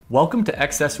Welcome to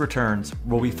Excess Returns,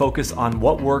 where we focus on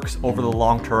what works over the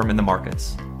long term in the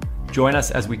markets. Join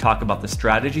us as we talk about the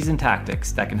strategies and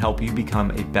tactics that can help you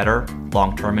become a better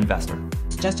long-term investor.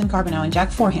 Justin Carbonell and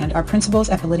Jack Forehand are principals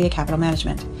at Validia Capital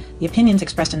Management. The opinions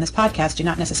expressed in this podcast do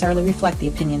not necessarily reflect the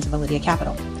opinions of Validia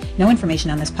Capital. No information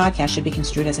on this podcast should be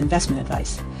construed as investment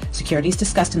advice. Securities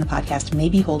discussed in the podcast may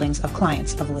be holdings of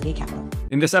clients of Validia Capital.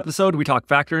 In this episode, we talk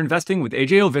factor investing with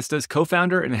AJO Vista's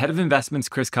co-founder and head of investments,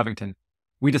 Chris Covington.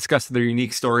 We discuss their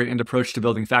unique story and approach to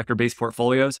building factor-based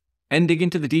portfolios and dig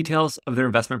into the details of their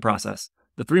investment process.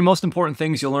 The three most important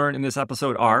things you'll learn in this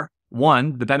episode are: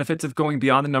 1, the benefits of going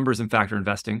beyond the numbers in factor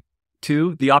investing;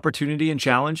 2, the opportunity and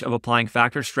challenge of applying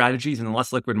factor strategies in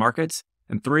less liquid markets;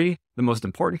 and 3, the most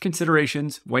important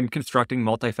considerations when constructing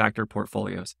multi-factor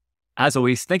portfolios. As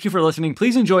always, thank you for listening.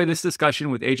 Please enjoy this discussion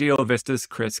with AJO Vista's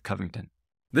Chris Covington.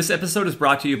 This episode is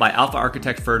brought to you by Alpha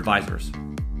Architect for Advisors.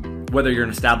 Whether you're an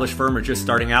established firm or just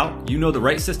starting out, you know the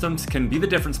right systems can be the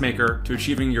difference maker to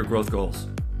achieving your growth goals.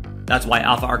 That's why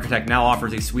Alpha Architect now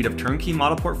offers a suite of turnkey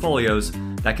model portfolios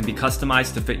that can be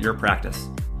customized to fit your practice.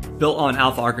 Built on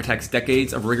Alpha Architect's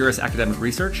decades of rigorous academic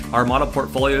research, our model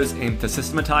portfolios aim to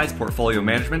systematize portfolio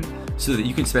management so that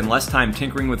you can spend less time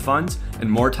tinkering with funds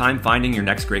and more time finding your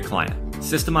next great client.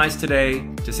 Systemize today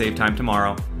to save time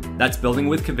tomorrow. That's building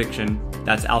with conviction.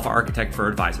 That's Alpha Architect for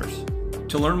Advisors.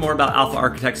 To learn more about Alpha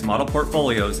Architect's model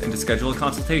portfolios and to schedule a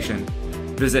consultation,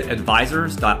 visit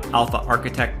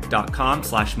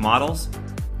advisors.alphaarchitect.com/models.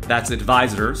 That's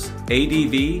advisors,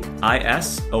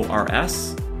 ADVISORS,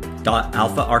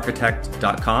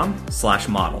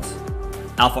 .alphaarchitect.com/models.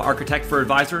 Alpha Architect for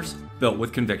Advisors, built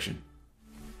with conviction.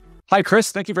 Hi,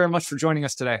 Chris. Thank you very much for joining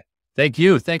us today. Thank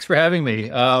you. Thanks for having me.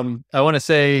 I want to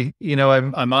say,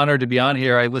 I'm honored to be on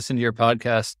here. I listen to your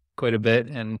podcast quite a bit,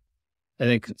 and I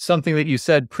think something that you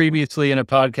said previously in a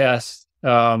podcast,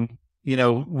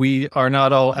 we are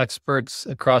not all experts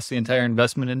across the entire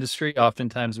investment industry.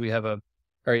 Oftentimes we have a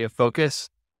area of focus.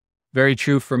 Very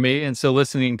true for me. And so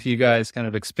listening to you guys kind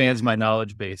of expands my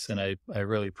knowledge base, and I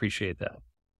really appreciate that.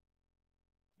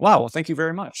 Wow. Well, thank you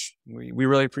very much. We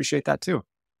really appreciate that too.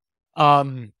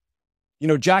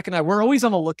 Jack and I, we're always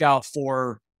on the lookout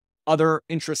for other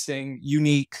interesting,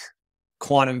 unique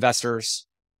quant investors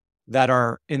that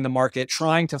are in the market,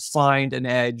 trying to find an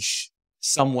edge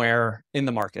somewhere in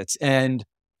the markets. And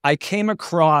I came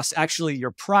across actually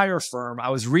your prior firm. I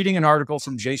was reading an article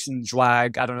from Jason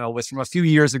Zwag, it was from a few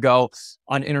years ago,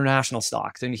 on international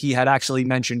stocks. And he had actually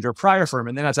mentioned your prior firm.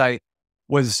 And then as I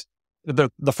was the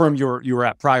firm you were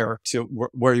at prior to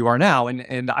where you are now.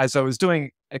 And as I was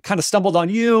doing, I kind of stumbled on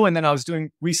you, and then I was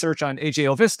doing research on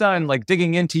AJO Vista and like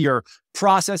digging into your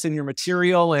process and your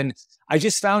material. And I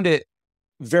just found it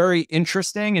very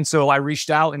interesting. And so I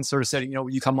reached out and sort of said, will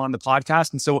you come on the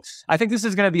podcast? And so I think this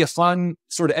is going to be a fun,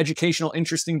 sort of educational,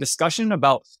 interesting discussion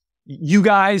about you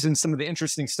guys and some of the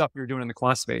interesting stuff you're doing in the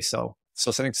quant space. So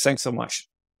thanks so much.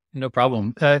 No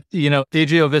problem.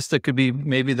 AJO Vista could be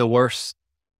maybe the worst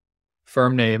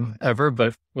firm name ever,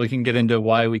 but we can get into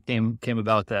why we came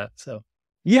about that. So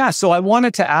I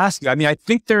wanted to ask you, I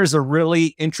think there's a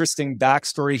really interesting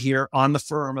backstory here on the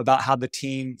firm about how the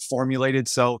team formulated.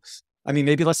 So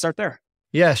maybe let's start there.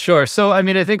 Yeah, sure. So, I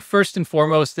think first and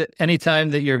foremost, that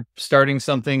anytime that you're starting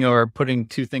something or putting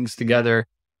two things together,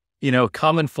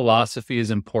 common philosophy is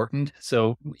important.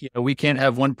 So, we can't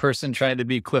have one person trying to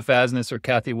be Cliff Asness or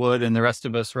Kathy Wood and the rest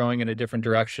of us rowing in a different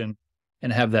direction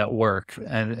and have that work.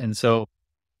 And so,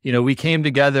 we came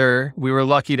together. We were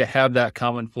lucky to have that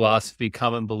common philosophy,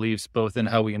 common beliefs, both in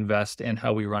how we invest and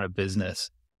how we run a business.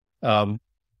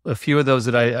 A few of those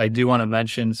that I do want to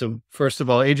mention. So first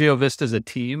of all, AJO Vista is a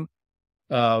team.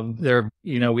 We have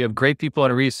great people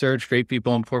in research, great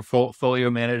people in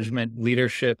portfolio management,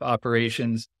 leadership,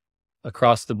 operations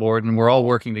across the board, and we're all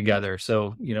working together.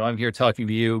 So, I'm here talking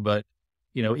to you, but,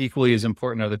 equally as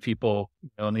important are the people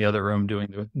in the other room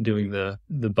doing the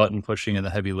button pushing and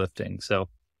the heavy lifting. So,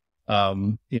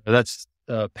 that's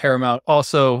paramount.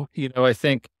 Also, I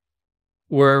think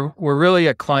we're really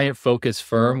a client-focused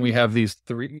firm. We have these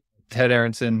three. Ted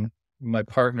Aronson, my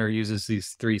partner, uses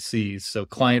these 3 C's. So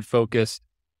client-focused,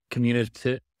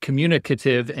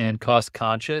 communicative, and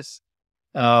cost-conscious.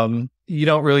 You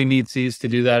don't really need C's to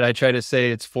do that. I try to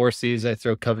say it's 4 C's. I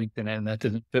throw Covington in. That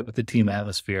doesn't fit with the team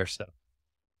atmosphere. So,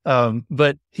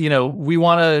 but we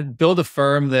want to build a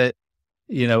firm that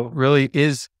really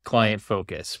is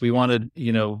client-focused. We want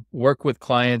to work with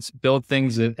clients, build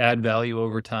things that add value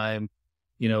over time.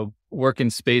 Work in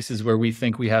spaces where we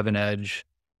think we have an edge.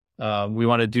 We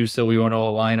want to do so. We want to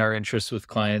align our interests with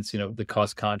clients. The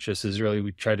cost conscious is really,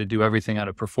 we try to do everything on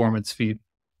a performance fee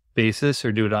basis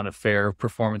or do it on a fair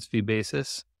performance fee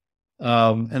basis.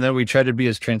 And then we try to be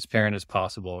as transparent as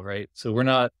possible, right? So we're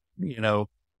not,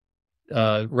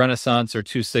 Renaissance or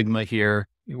Two Sigma here.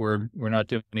 We're not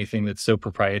doing anything that's so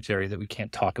proprietary that we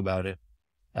can't talk about it.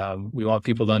 We want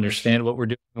people to understand what we're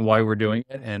doing and why we're doing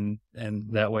it. And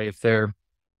that way, if they're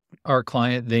our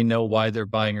client, they know why they're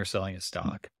buying or selling a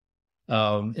stock.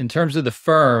 In terms of the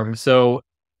firm, so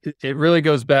it really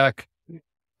goes back.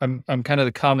 I'm kind of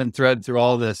the common thread through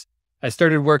all this. I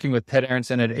started working with Ted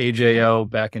Aronson at AJO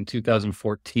back in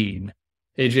 2014.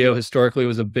 AJO historically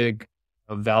was a big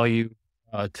value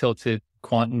tilted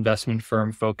quant investment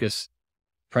firm focused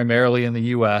primarily in the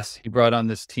US. He brought on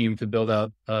this team to build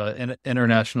out an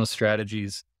international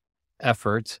strategies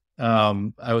effort.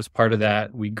 I was part of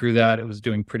that. We grew that. It was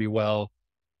doing pretty well.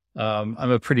 I'm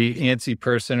a pretty antsy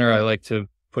person, or I like to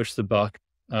push the buck.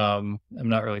 I'm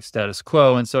not really status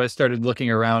quo. And so I started looking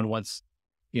around once,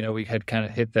 we had kind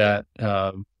of hit that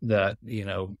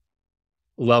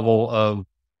level of,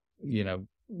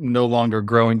 no longer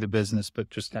growing the business, but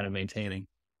just kind of maintaining.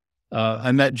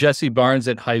 I met Jesse Barnes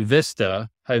at High Vista.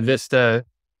 High Vista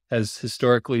has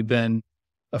historically been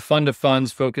a fund of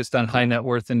funds focused on high net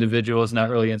worth individuals, not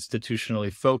really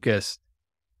institutionally focused,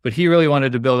 but he really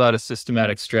wanted to build out a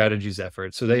systematic strategies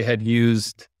effort. So they had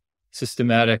used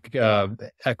systematic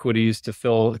equities to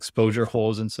fill exposure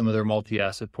holes in some of their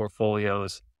multi-asset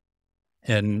portfolios.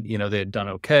 And, they had done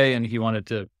okay. And he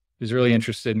was really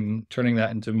interested in turning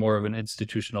that into more of an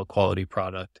institutional quality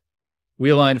product. We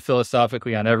aligned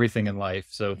philosophically on everything in life.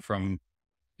 So from,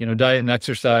 diet and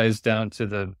exercise down to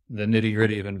the nitty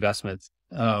gritty of investments.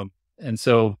 And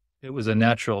so it was a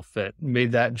natural fit.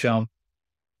 Made that jump.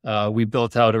 We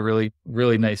built out a really,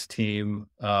 really nice team,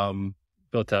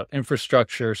 built out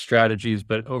infrastructure, strategies,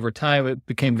 but over time it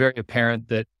became very apparent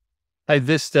that High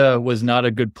Vista was not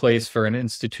a good place for an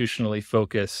institutionally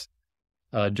focused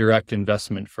direct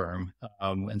investment firm.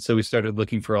 And so we started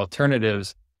looking for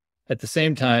alternatives. At the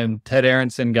same time, Ted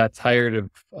Aronson got tired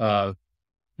of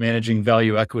managing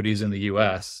value equities in the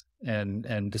US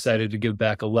and decided to give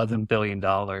back $11 billion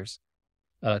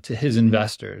to his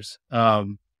investors.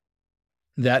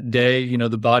 That day,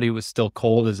 the body was still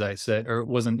cold, as I said, or it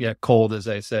wasn't yet cold, as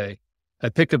I say. I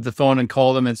picked up the phone and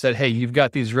called him and said, "Hey, you've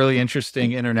got these really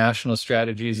interesting international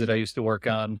strategies that I used to work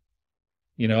on.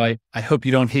 I hope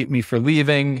you don't hate me for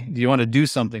leaving. Do you want to do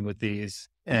something with these?"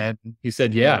 And he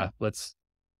said, "Yeah, let's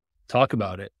talk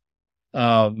about it."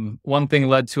 One thing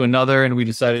led to another, and we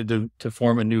decided to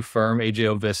form a new firm,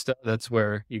 AJO Vista. That's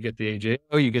where you get the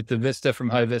AJO, you get the Vista from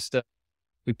High Vista.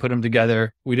 We put them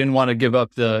together. We didn't want to give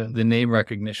up the name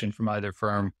recognition from either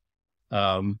firm.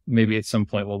 Maybe at some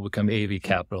point we'll become AV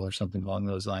Capital or something along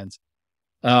those lines.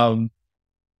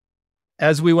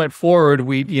 As we went forward,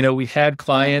 we had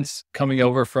clients coming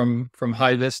over from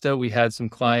High Vista. We had some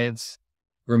clients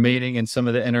remaining in some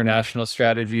of the international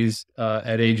strategies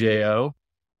at AJO.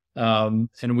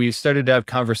 And we started to have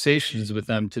conversations with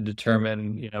them to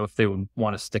determine, if they would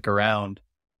want to stick around.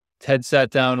 Ted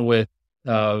sat down with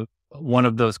one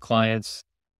of those clients,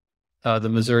 the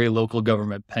Missouri Local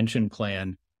Government Pension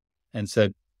Plan, and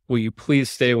said, "Will you please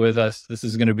stay with us? This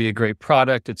is going to be a great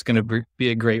product. It's going to be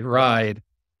a great ride."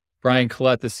 Brian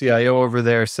Collette, the CIO over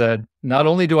there, said, "Not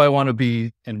only do I want to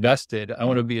be invested, I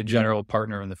want to be a general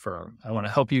partner in the firm. I want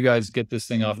to help you guys get this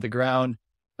thing off the ground.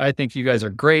 I think you guys are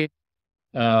great.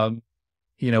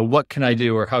 What can I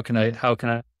do, or how can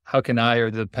I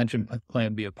or the pension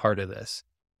plan be a part of this?"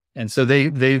 And so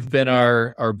they've been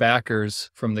our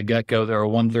backers from the get-go. They're a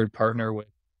 1/3 partner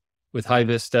with High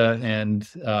Vista and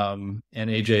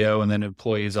AJO, and then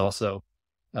employees also.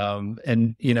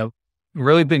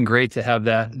 Really been great to have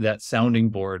that sounding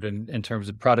board in terms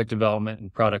of product development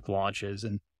and product launches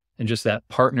and just that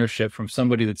partnership from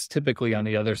somebody that's typically on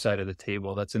the other side of the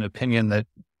table. That's an opinion that,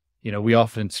 we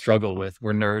often struggle with.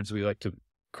 We're nerds. We like to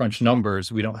crunch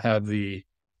numbers. We don't have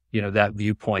that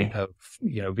viewpoint of,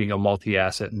 being a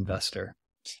multi-asset investor.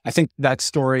 I think that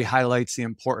story highlights the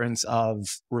importance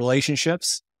of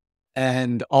relationships.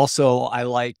 And also I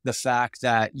like the fact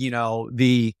that,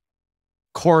 the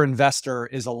core investor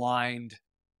is aligned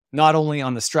not only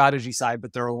on the strategy side,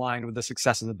 but they're aligned with the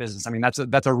success of the business. I mean,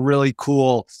 that's a really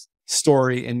cool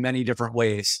story in many different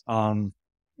ways.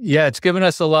 Yeah, it's given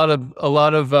us a lot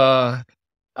of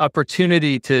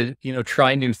opportunity to,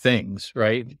 try new things,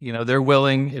 right? They're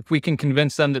willing, if we can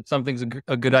convince them that something's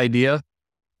a good idea,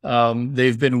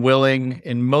 they've been willing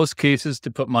in most cases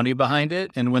to put money behind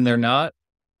it. And when they're not,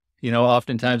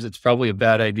 oftentimes it's probably a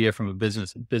bad idea from a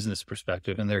business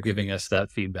perspective, and they're giving us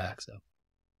that feedback. So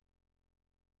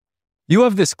you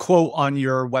have this quote on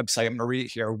your website. I'm going to read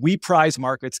it here. "We prize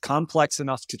markets complex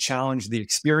enough to challenge the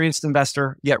experienced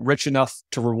investor, yet rich enough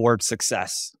to reward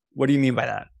success." What do you mean by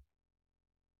that?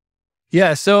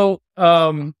 Yeah. So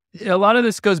a lot of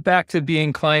this goes back to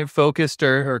being client focused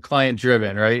or client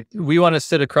driven, right? We want to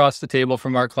sit across the table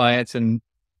from our clients and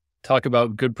talk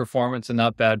about good performance and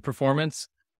not bad performance.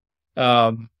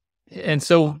 And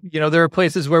so, there are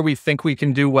places where we think we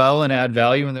can do well and add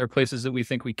value, and there are places that we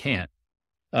think we can't.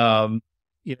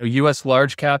 US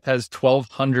large cap has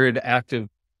 1,200 active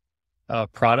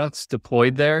products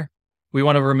deployed there. We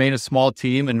want to remain a small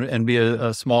team and be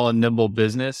a small and nimble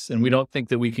business. And we don't think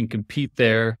that we can compete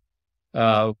there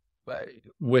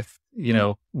with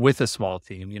a small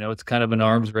team. It's kind of an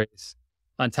arms race.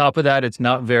 On top of that, it's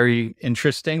not very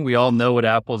interesting. We all know what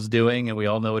Apple's doing and we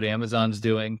all know what Amazon's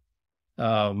doing.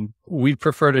 We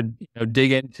prefer to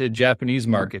dig into Japanese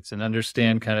markets and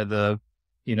understand kind of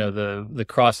the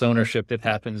cross ownership that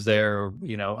happens there, or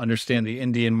understand the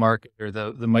Indian market or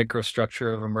the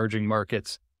microstructure of emerging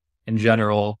markets in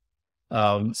general.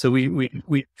 So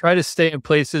we try to stay in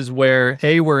places where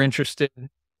we're interested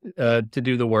to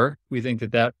do the work. We think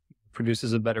that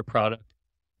produces a better product,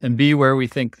 and B, where we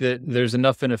think that there's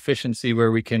enough inefficiency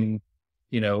where we can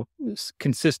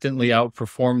consistently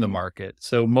outperform the market.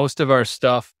 So most of our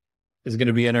stuff is going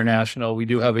to be international. We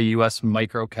do have a US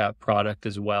microcap product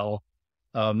as well.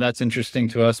 That's interesting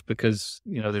to us because,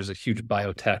 there's a huge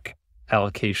biotech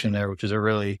allocation there, which is a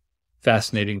really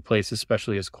fascinating place,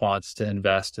 especially as quants, to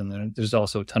invest. And then there's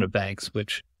also a ton of banks,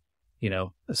 which,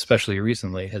 especially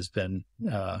recently has been,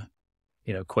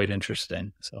 quite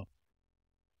interesting. So.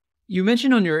 You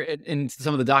mentioned in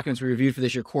some of the documents we reviewed for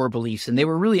this, your core beliefs, and they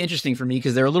were really interesting for me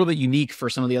because they're a little bit unique for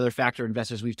some of the other factor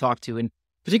investors we've talked to, and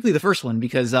particularly the first one,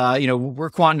 because, we're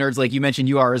quant nerds, like you mentioned,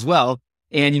 you are as well.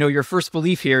 And, your first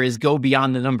belief here is go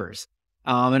beyond the numbers.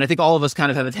 And I think all of us kind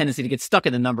of have a tendency to get stuck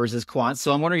in the numbers as quants.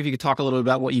 So I'm wondering if you could talk a little bit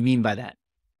about what you mean by that.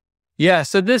 Yeah.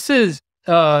 So this is,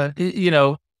 I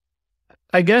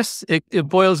guess it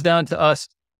boils down to us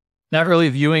not really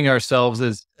viewing ourselves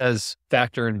as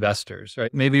factor investors,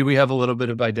 right? Maybe we have a little bit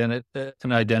of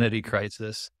an identity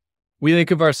crisis. We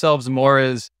think of ourselves more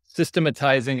as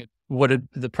systematizing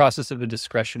the process of a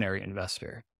discretionary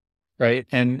investor, right?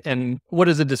 And what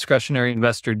does a discretionary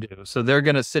investor do? So they're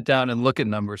going to sit down and look at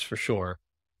numbers for sure,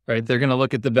 right? They're going to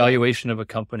look at the valuation of a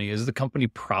company. Is the company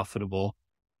profitable?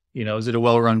 Is it a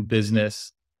well-run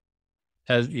business?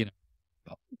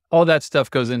 All that stuff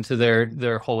goes into their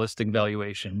holistic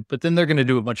valuation, but then they're going to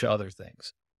do a bunch of other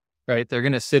things, right? They're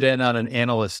going to sit in on an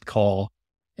analyst call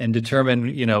and determine,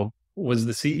 was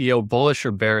the CEO bullish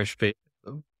or bearish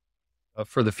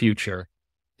for the future?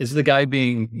 Is the guy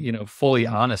being, fully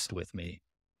honest with me?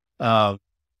 And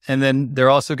then they're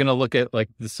also going to look at like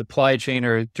the supply chain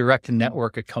or direct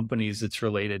network of companies that's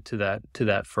related to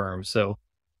that firm. So,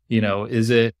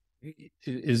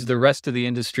 is the rest of the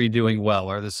industry doing well?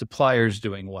 Are the suppliers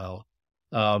doing well?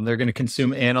 They're going to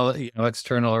consume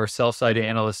external or sell side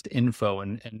analyst info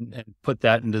and put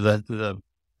that into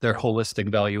their holistic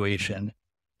valuation.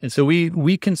 And so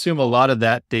we consume a lot of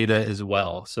that data as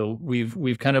well. So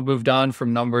we've kind of moved on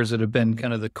from numbers that have been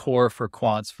kind of the core for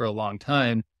quants for a long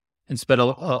time, and spent a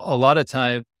lot of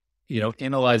time,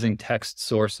 analyzing text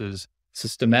sources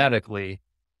systematically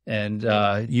and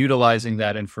utilizing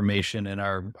that information in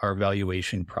our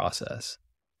valuation process.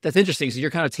 That's interesting. So you're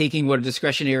kind of taking what a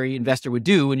discretionary investor would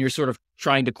do, and you're sort of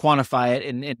trying to quantify it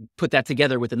and put that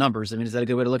together with the numbers. I mean, is that a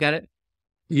good way to look at it?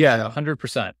 Yeah,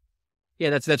 100%. Yeah,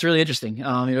 that's really interesting.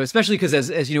 Especially because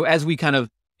as we kind of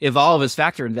evolve as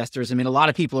factor investors, I mean, a lot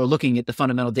of people are looking at the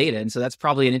fundamental data, and so that's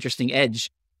probably an interesting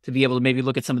edge to be able to maybe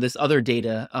look at some of this other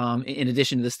data in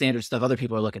addition to the standard stuff other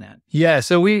people are looking at. Yeah,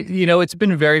 so it's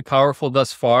been very powerful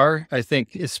thus far. I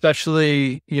think,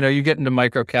 especially you get into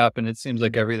microcap, and it seems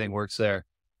like everything works there.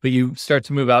 But you start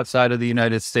to move outside of the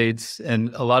United States,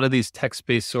 and a lot of these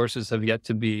text-based sources have yet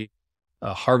to be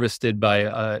harvested by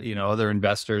other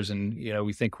investors, and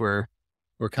we think we're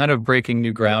kind of breaking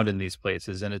new ground in these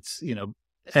places, and it's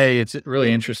it's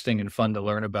really interesting and fun to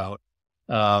learn about,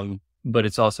 but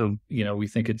it's also we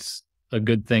think it's a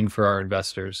good thing for our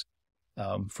investors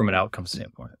from an outcome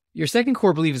standpoint. Your second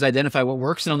core belief is identify what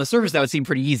works. And on the surface, that would seem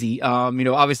pretty easy.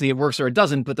 Obviously it works or it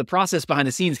doesn't, but the process behind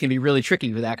the scenes can be really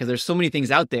tricky for that because there's so many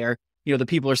things out there, that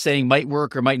people are saying might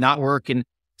work or might not work. And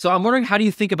so I'm wondering, how do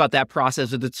you think about that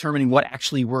process of determining what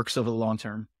actually works over the long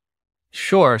term?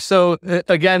 Sure. So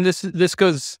again, this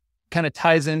goes kind of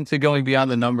ties into going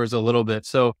beyond the numbers a little bit.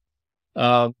 So,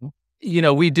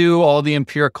 we do all the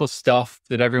empirical stuff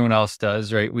that everyone else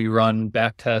does, right? We run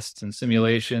back tests and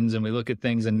simulations, and we look at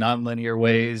things in nonlinear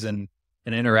ways and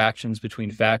interactions between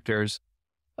factors.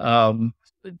 To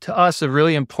us, a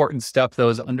really important step, though,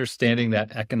 is understanding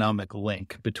that economic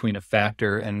link between a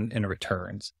factor and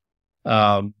returns.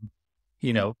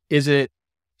 Is it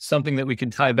something that we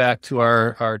can tie back to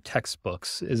our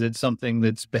textbooks? Is it something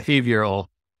that's behavioral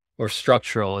or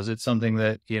structural? Is it something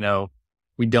that,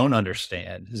 we don't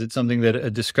understand? Is it something that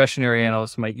a discretionary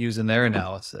analyst might use in their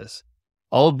analysis?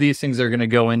 All of these things are going to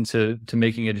go into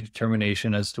making a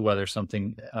determination as to whether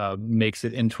something makes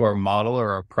it into our model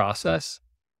or our process.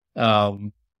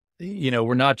 We're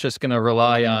not just going to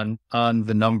rely on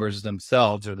the numbers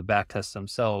themselves or the back tests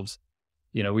themselves.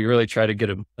 We really try to get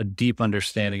a deep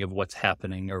understanding of what's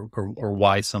happening or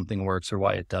why something works or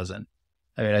why it doesn't.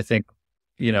 I mean, I think,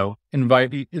 the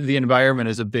environment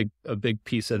is a big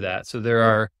piece of that. So there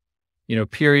are,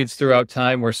 periods throughout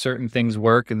time where certain things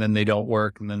work and then they don't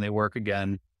work and then they work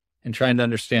again, and trying to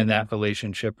understand that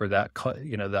relationship or that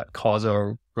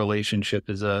causal relationship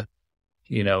is a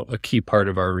key part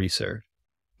of our research.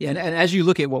 Yeah. And as you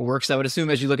look at what works, I would assume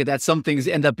as you look at that, some things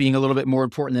end up being a little bit more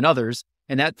important than others.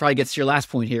 And that probably gets to your last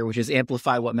point here, which is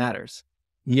amplify what matters.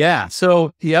 Yeah.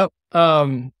 So, yep.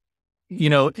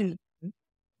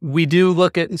 We do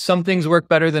look at some things work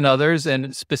better than others,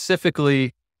 and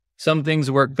specifically some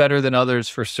things work better than others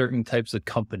for certain types of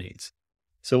companies.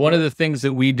 So one of the things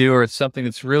that we do, or it's something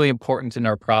that's really important in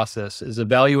our process, is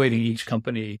evaluating each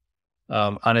company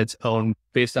on its own,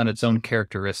 based on its own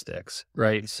characteristics,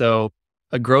 right? So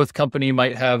a growth company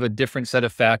might have a different set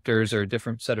of factors or a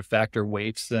different set of factor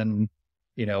weights than,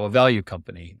 a value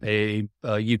company. A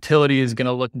utility is going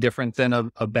to look different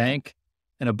than a bank,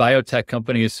 and a biotech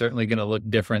company is certainly going to look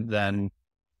different than,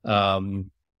 a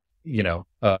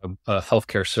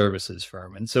healthcare services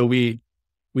firm. And so we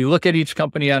look at each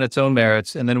company on its own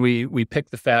merits, and then we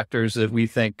pick the factors that we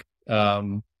think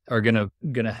are going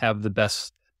to have the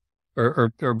best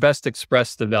or best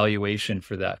express the valuation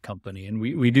for that company. And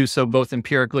we do so both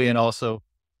empirically and also,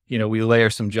 we layer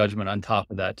some judgment on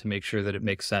top of that to make sure that it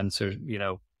makes sense or,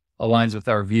 aligns with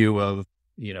our view of,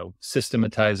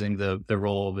 systematizing the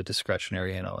role of a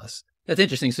discretionary analyst. That's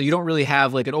interesting. So you don't really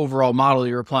have like an overall model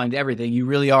you're applying to everything. You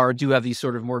really do have these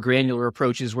sort of more granular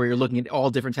approaches where you're looking at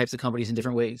all different types of companies in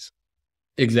different ways.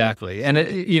 Exactly. And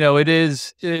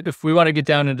if we want to get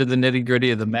down into the nitty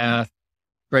gritty of the math,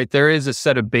 right, there is a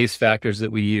set of base factors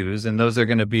that we use, and those are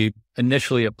going to be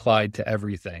initially applied to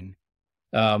everything.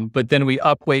 But then we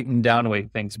upweight and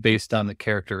downweight things based on the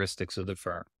characteristics of the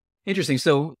firm. Interesting.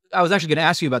 So I was actually going to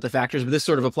ask you about the factors, but this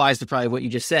sort of applies to probably what you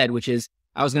just said, which is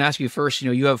I was going to ask you first,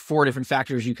 you have 4 different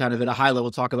factors you kind of at a high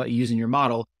level talk about using your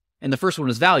model. And the first one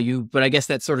is value, but I guess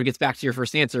that sort of gets back to your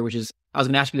first answer, which is I was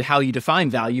going to ask you how you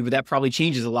define value, but that probably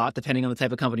changes a lot depending on the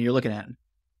type of company you're looking at.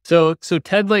 So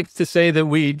Ted likes to say that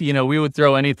we would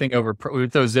throw anything we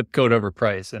would throw zip code over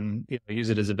price and use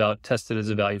it as test it as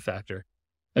a value factor.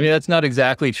 I mean, that's not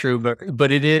exactly true,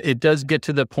 but it does get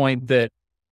to the point that,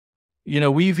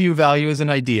 we view value as an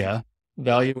idea.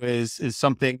 Value is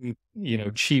something,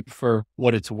 cheap for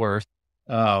what it's worth.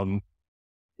 The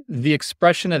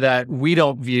expression of that we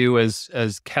don't view as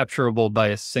capturable by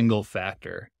a single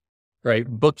factor, right?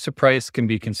 Book to price can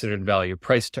be considered value,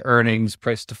 price to earnings,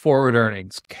 price to forward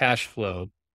earnings, cash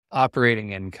flow,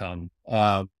 operating income.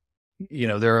 There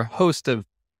are a host of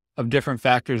different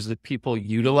factors that people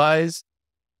utilize.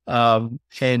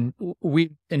 And we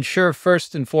ensure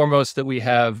first and foremost that we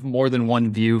have more than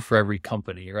one view for every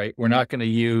company, right? We're not going to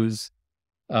use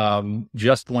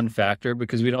just one factor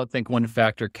because we don't think one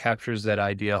factor captures that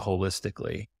idea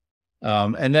holistically.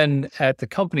 And then at the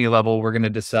company level, we're going to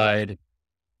decide,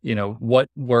 what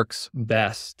works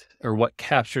best or what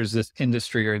captures this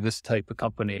industry or this type of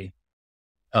company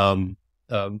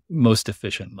most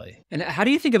efficiently. And how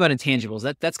do you think about intangibles?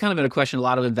 That's kind of been a question a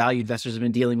lot of the value investors have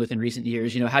been dealing with in recent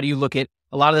years. How do you look at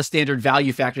a lot of the standard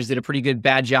value factors did a pretty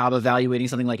bad job evaluating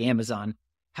something like Amazon?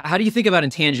 How do you think about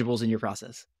intangibles in your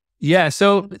process? Yeah.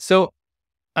 So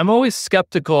I'm always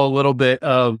skeptical a little bit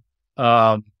of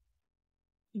trying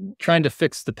to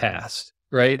fix the past,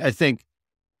 right? I think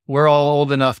we're all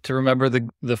old enough to remember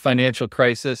the financial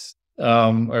crisis,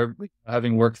 or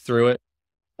having worked through it.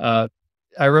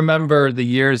 I remember the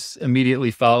years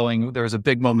immediately following, there was a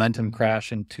big momentum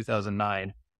crash in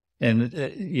 2009.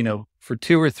 And, for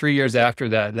 2 or 3 years after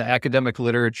that, the academic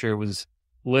literature was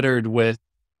littered with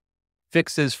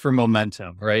fixes for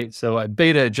momentum, right? So I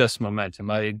beta adjust momentum.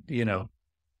 I,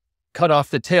 cut off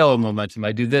the tail of momentum.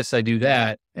 I do this, I do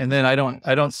that. And then I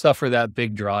don't suffer that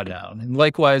big drawdown. And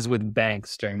likewise with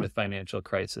banks during the financial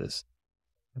crisis.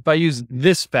 If I used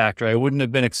this factor, I wouldn't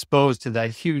have been exposed to that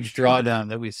huge drawdown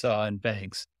that we saw in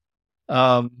banks.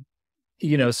 So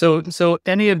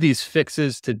any of these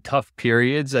fixes to tough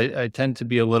periods, I tend to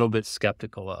be a little bit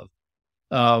skeptical of.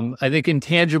 I think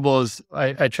intangibles,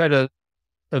 I try to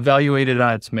evaluate it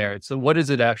on its merits. So what is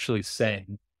it actually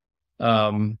saying?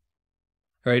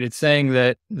 Right. It's saying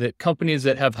that companies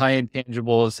that have high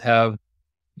intangibles have,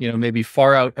 maybe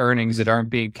far out earnings that aren't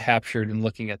being captured in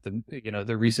looking at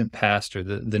the recent past or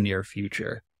the near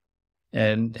future.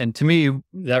 And to me,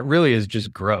 that really is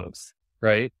just growth,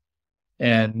 right?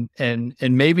 And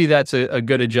maybe that's a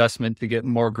good adjustment to get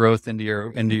more growth into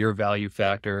your value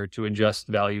factor, or to adjust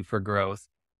value for growth.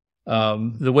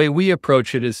 The way we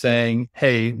approach it is saying,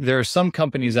 hey, there are some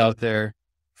companies out there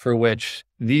for which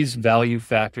these value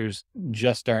factors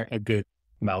just aren't a good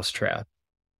mousetrap.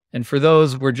 And for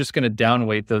those, we're just going to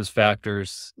downweight those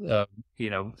factors,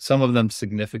 some of them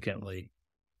significantly.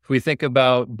 If we think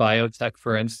about biotech,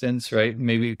 for instance, right,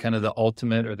 maybe kind of the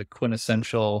ultimate or the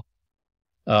quintessential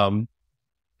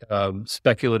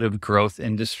speculative growth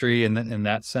industry in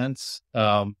that sense,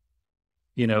 the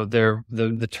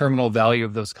terminal value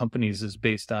of those companies is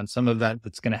based on some of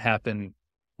that's going to happen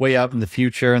way out in the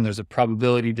future, and there's a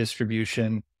probability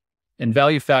distribution, and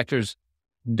value factors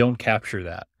don't capture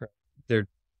that. Right?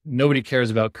 Nobody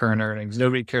cares about current earnings.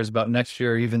 Nobody cares about next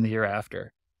year, or even the year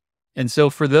after. And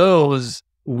so for those,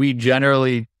 we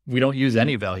don't use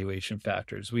any valuation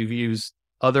factors. We've used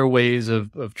other ways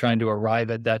of trying to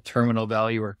arrive at that terminal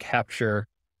value or capture,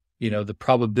 the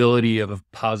probability of a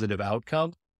positive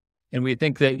outcome. And we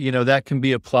think that, that can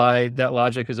be applied, that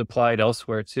logic is applied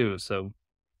elsewhere too. So,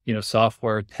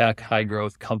 software, tech, high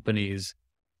growth companies,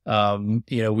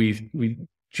 we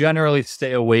generally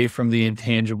stay away from the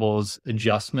intangibles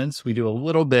adjustments. We do a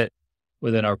little bit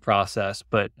within our process,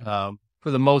 but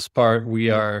for the most part, we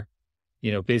are,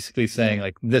 basically saying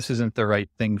like, this isn't the right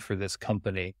thing for this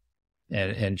company,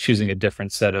 and choosing a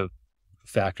different set of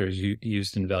factors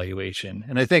used in valuation.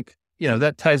 And I think,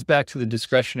 that ties back to the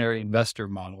discretionary investor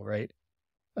model, right?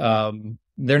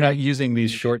 They're not using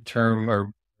these short-term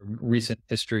or recent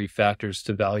history factors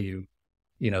to value,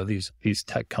 these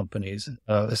tech companies,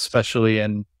 especially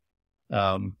in,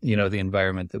 the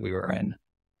environment that we were in.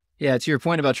 Yeah, to your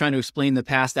point about trying to explain the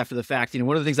past after the fact,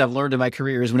 one of the things I've learned in my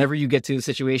career is whenever you get to a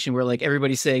situation where like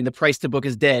everybody's saying the price to book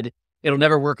is dead, it'll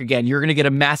never work again, you're going to get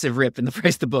a massive rip in the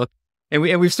price to book. And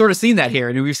we've sort of seen that here.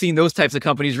 And we've seen those types of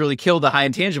companies really kill the high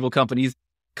intangible companies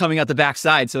coming out the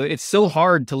backside. So it's so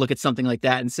hard to look at something like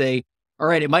that and say, all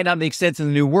right, it might not make sense in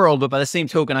the new world, but by the same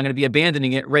token, I'm going to be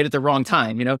abandoning it right at the wrong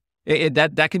time.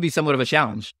 That can be somewhat of a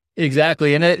challenge.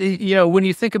 Exactly. And when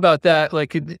you think about that,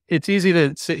 like it's easy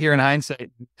to sit here in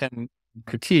hindsight and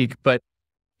critique, but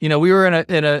we were in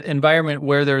an environment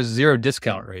where there's zero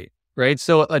discount rate, right?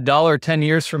 So $1 10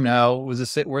 years from now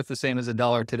was worth the same as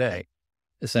 $1 today,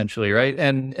 essentially, right?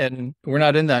 And we're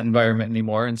not in that environment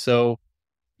anymore. And so,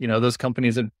 those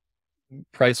companies have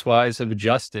price-wise have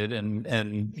adjusted, and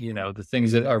the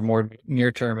things that are more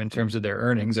near-term in terms of their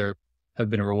earnings have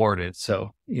been rewarded.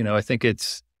 So, I think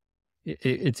it's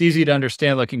easy to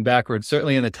understand looking backwards.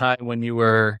 Certainly in the time when you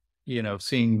were,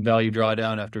 seeing value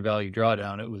drawdown after value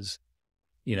drawdown, it was,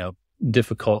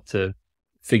 difficult to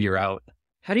figure out.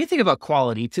 How do you think about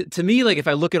quality? To me, like if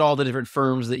I look at all the different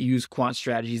firms that use quant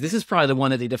strategies, this is probably the one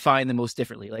that they define the most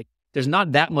differently. Like there's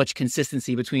not that much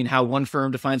consistency between how one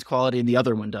firm defines quality and the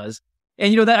other one does.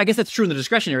 And that I guess that's true in the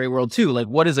discretionary world too. Like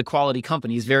what is a quality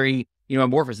company is very,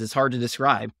 amorphous. It's hard to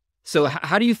describe. So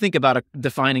how do you think about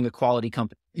defining a quality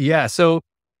company? Yeah. So,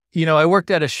 I worked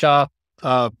at a shop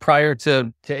prior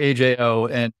to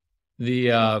AJO, and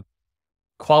the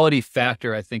quality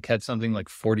factor, I think, had something like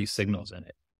 40 signals in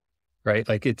it, right?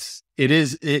 Like it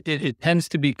tends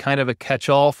to be kind of a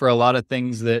catch-all for a lot of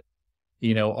things that,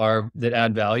 that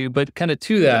add value. But kind of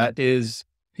to that is,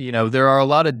 there are a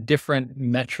lot of different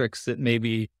metrics that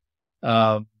maybe,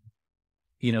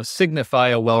 signify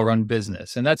a well-run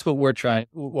business. And that's what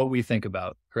what we think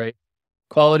about, right?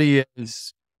 Quality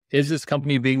is this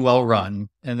company being well-run?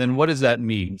 And then what does that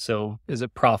mean? So is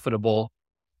it profitable?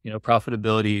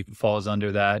 Profitability falls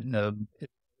under that.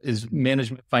 Is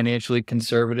management financially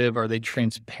conservative? Are they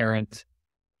transparent?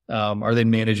 Are they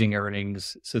managing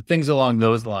earnings? So things along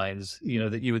those lines,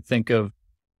 that you would think of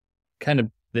kind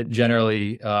of that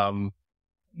generally,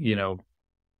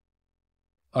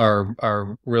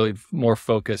 are really more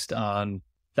focused on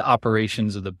the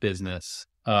operations of the business.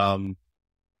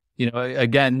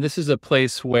 Again, this is a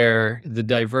place where the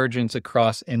divergence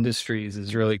across industries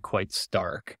is really quite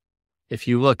stark. If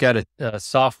you look at a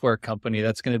software company,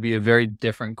 that's going to be a very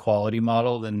different quality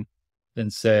model than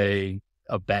say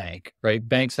a bank, right?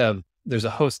 There's a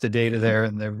host of data there,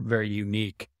 and they're very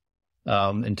unique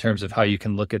in terms of how you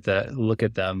can look at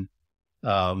them.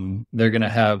 They're going to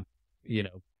have,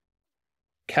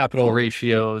 capital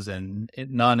ratios and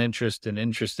non-interest and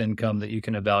interest income that you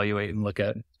can evaluate and look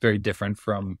at. Very different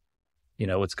from,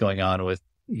 what's going on with,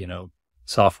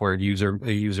 software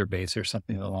user base or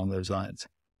something along those lines.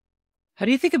 How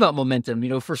do you think about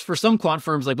momentum? For some quant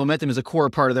firms, like momentum is a core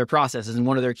part of their processes and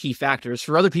one of their key factors.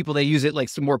 For other people, they use it like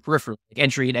some more peripheral, like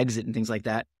entry and exit and things like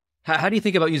that. How do you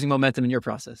think about using momentum in your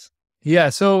process? Yeah.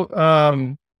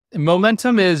 So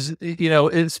momentum is,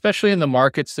 especially in the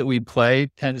markets that we play,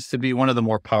 tends to be one of the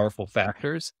more powerful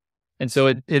factors. And so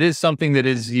it is something that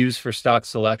is used for stock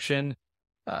selection.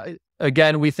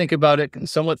 Again, we think about it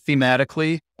somewhat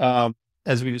thematically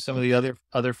as we do some of the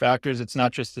other factors. It's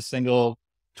not just a single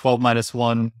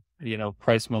 12-1,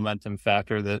 price momentum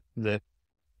factor that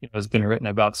has been written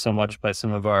about so much by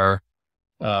some of our,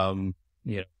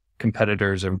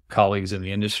 competitors or colleagues in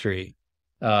the industry.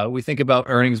 We think about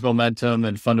earnings momentum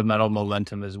and fundamental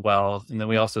momentum as well. And then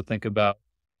we also think about,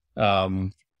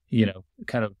 kind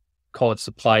of call it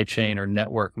supply chain or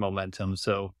network momentum.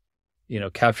 So,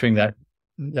 capturing that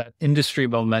industry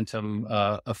momentum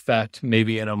effect,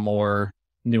 maybe in a more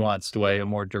nuanced way, a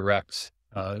more direct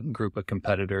group of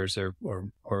competitors or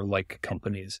like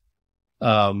companies.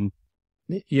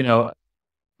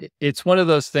 It's one of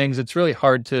those things. It's really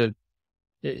hard to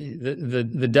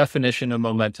the definition of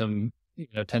momentum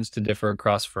tends to differ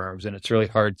across firms, and it's really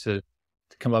hard to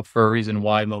come up for a reason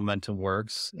why momentum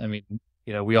works. I mean,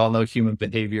 we all know human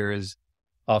behavior is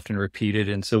often repeated,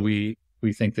 and so we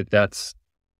think that that's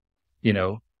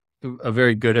a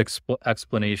very good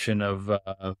explanation of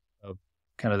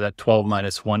kind of that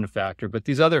 12-1 factor. But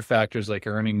these other factors like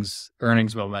earnings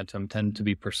momentum tend to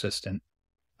be persistent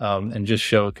and just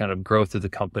show kind of growth of the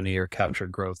company or capture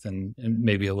growth and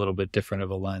maybe a little bit different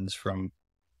of a lens from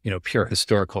pure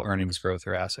historical earnings growth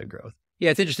or asset growth. Yeah,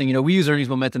 it's interesting. We use earnings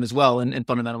momentum as well and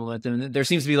fundamental momentum. And there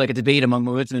seems to be like a debate among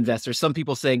momentum investors. Some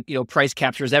people say, price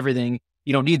captures everything.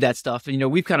 You don't need that stuff.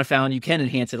 And, we've kind of found you can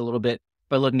enhance it a little bit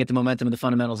by looking at the momentum and the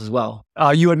fundamentals as well.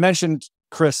 You had mentioned,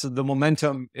 Chris, the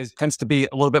momentum tends to be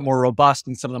a little bit more robust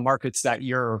in some of the markets that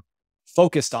you're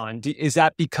focused on. Is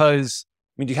that because,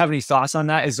 do you have any thoughts on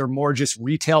that? Is there more just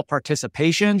retail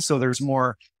participation? So there's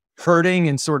more herding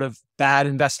and sort of bad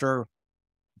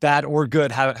or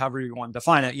good, however you want to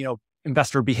define it,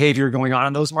 investor behavior going on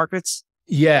in those markets?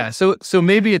 Yeah. So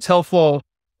maybe it's helpful.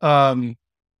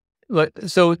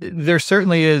 So there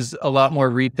certainly is a lot more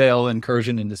retail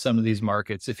incursion into some of these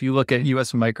markets. If you look at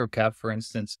U.S. microcap, for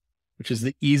instance, which is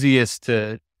the easiest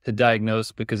to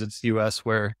diagnose because it's U.S.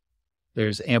 where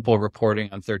there's ample reporting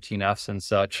on 13Fs and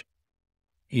such.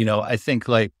 I think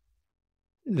like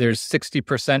there's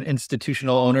 60%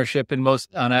 institutional ownership in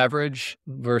most on average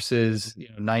versus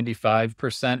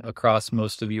 95% across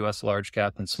most of U.S. large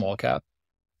cap and small cap.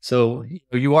 So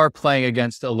you are playing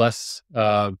against a less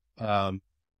I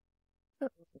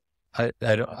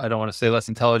don't want to say less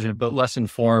intelligent, but less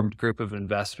informed group of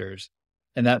investors,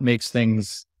 and that makes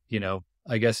things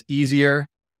I guess easier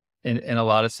in a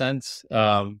lot of sense.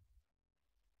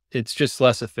 It's just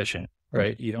less efficient,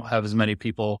 right? You don't have as many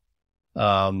people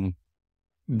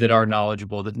that are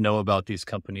knowledgeable, that know about these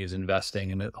companies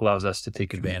investing, and it allows us to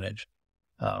take advantage.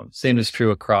 Same is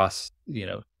true across,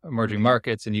 emerging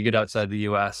markets, and you get outside the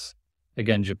US,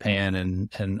 again, Japan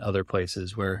and other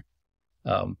places where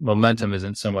momentum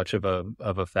isn't so much of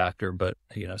a factor, but,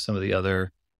 some of the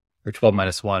other, or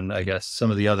 12-1, I guess,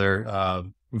 some of the other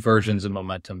versions of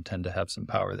momentum tend to have some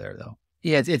power there though.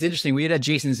 Yeah, it's interesting. We had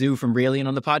Jason Zhu from Raelian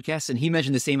on the podcast, and he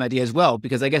mentioned the same idea as well,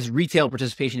 because I guess retail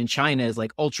participation in China is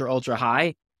like ultra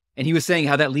high. And he was saying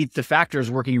how that leads to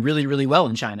factors working really, really well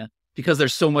in China because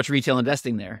there's so much retail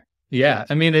investing there. Yeah.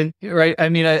 Right.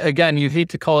 Again, you hate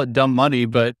to call it dumb money,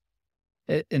 but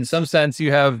in some sense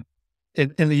you have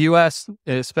in the US,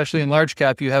 especially in large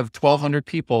cap, you have 1,200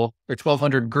 people or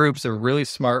 1,200 groups of really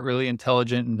smart, really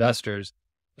intelligent investors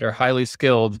that are highly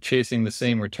skilled chasing the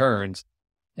same returns.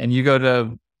 And you go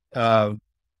to,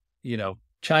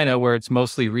 China, where it's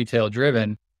mostly retail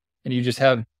driven, and you just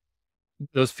have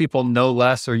those people know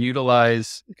less or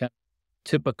utilize kind of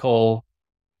typical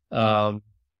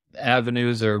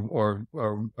avenues or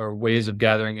ways of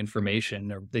gathering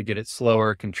information, or they get it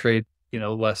slower, can trade,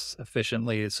 less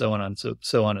efficiently, so on and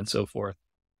so forth.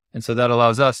 And so that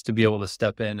allows us to be able to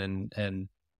step in and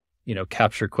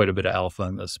capture quite a bit of alpha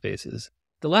in those spaces.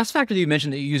 The last factor that you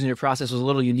mentioned that you use in your process was a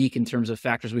little unique in terms of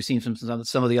factors we've seen from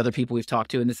some of the other people we've talked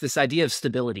to, and it's this idea of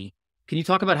stability. Can you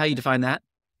talk about how you define that?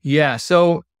 Yeah.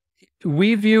 So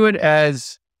we view it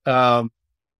as, it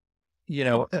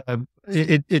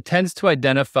tends to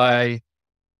identify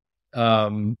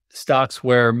stocks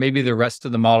where maybe the rest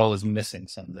of the model is missing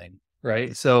something,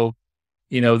 right? So,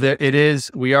 we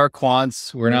are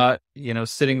quants. We're not,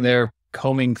 sitting there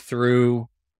combing through,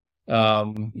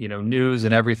 news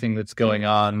and everything that's going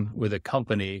on with a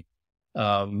company.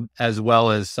 as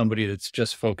well as somebody that's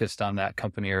just focused on that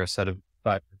company or a set of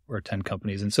 5 or 10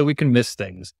 companies. And so we can miss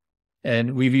things.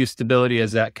 And we view stability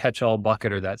as that catch-all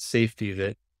bucket or that safety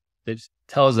that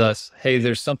tells us, hey,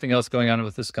 there's something else going on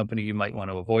with this company. You might want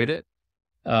to avoid it.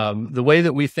 The way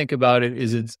that we think about it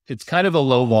is it's kind of a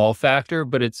low vol factor,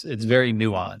 but it's very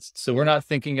nuanced. So we're not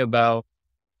thinking about,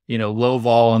 low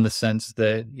vol in the sense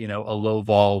that, a low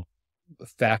vol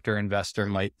factor investor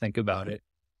might think about it.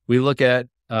 We look at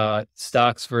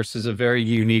stocks versus a very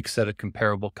unique set of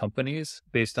comparable companies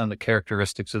based on the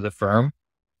characteristics of the firm.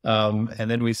 And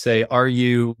then we say, are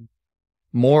you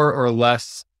more or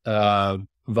less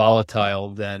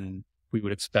volatile than we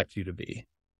would expect you to be?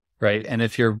 Right. And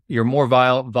if you're more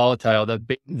volatile,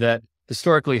 that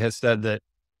historically has said that,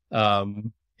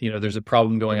 there's a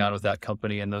problem going on with that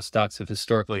company, and those stocks have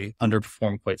historically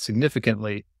underperformed quite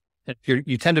significantly. If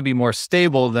you tend to be more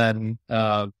stable than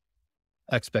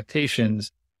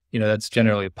expectations, that's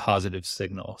generally a positive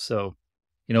signal. So,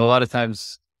 a lot of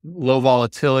times low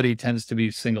volatility tends to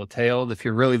be single tailed. If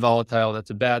you're really volatile, that's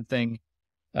a bad thing.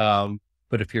 But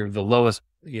if you're the lowest,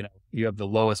 you have the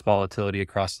lowest volatility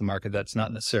across the market, that's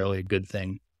not necessarily a good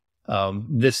thing.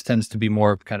 This tends to be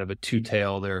more kind of a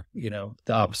two-tailed, or,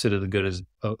 the opposite of the good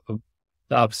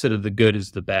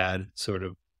is the bad sort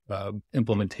of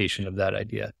implementation of that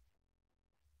idea.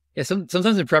 Yeah,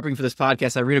 sometimes in prepping for this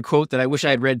podcast, I read a quote that I wish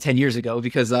I had read 10 years ago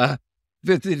because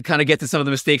it kind of gets to some of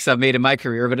the mistakes I've made in my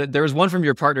career. But there was one from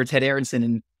your partner, Ted Aronson,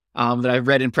 and that I've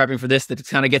read in prepping for this that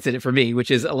kind of gets at it for me,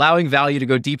 which is allowing value to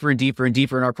go deeper and deeper and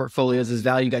deeper in our portfolios as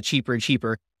value got cheaper and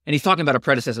cheaper. And he's talking about a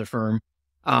predecessor firm,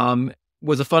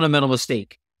 was a fundamental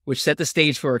mistake, which set the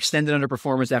stage for extended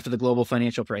underperformance after the global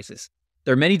financial crisis.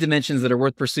 There are many dimensions that are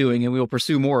worth pursuing, and we will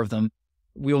pursue more of them.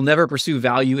 We will never pursue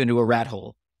value into a rat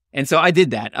hole. And so I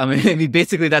did that. I mean,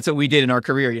 basically that's what we did in our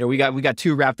career. We got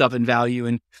too wrapped up in value,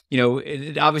 and,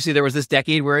 obviously there was this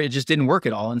decade where it just didn't work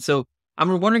at all. And so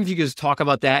I'm wondering if you could just talk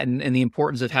about that and the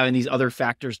importance of having these other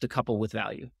factors to couple with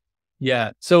value.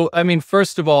 Yeah. So, I mean,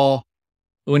 first of all,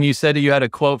 when you said you had a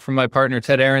quote from my partner,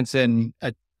 Ted Aronson,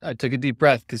 I took a deep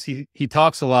breath because he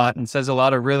talks a lot and says a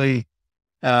lot of really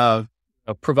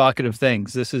provocative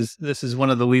things. This is one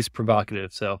of the least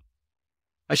provocative. So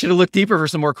I should have looked deeper for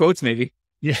some more quotes, maybe.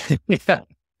 Yeah.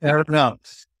 I don't know.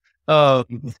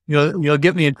 You'll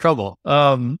get me in trouble.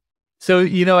 So,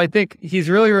 I think he's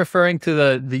really referring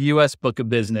to the U.S. book of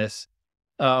business.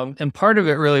 And part of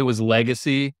it really was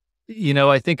legacy.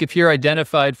 I think if you're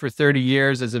identified for 30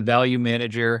 years as a value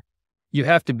manager, you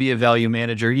have to be a value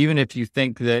manager, even if you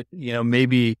think that,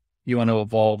 maybe you want to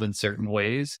evolve in certain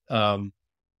ways.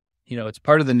 It's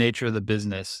part of the nature of the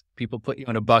business. People put you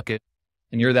in a bucket,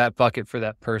 and you're that bucket for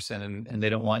that person, and they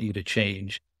don't want you to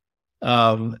change.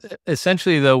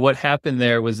 Essentially, though, what happened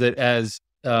there was that as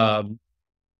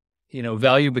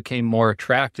value became more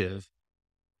attractive,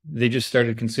 they just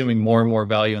started consuming more and more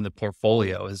value in the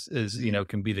portfolio, as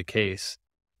can be the case,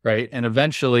 right? And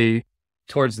eventually,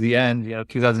 towards the end,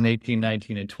 2018,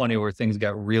 19, and 20, where things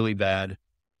got really bad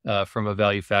from a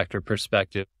value factor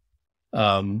perspective,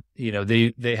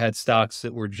 they had stocks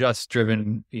that were just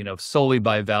driven, solely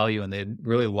by value, and they had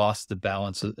really lost the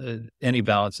balance, any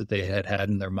balance that they had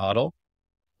in their model.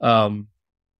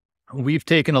 We've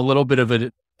taken a little bit of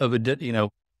a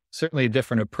certainly a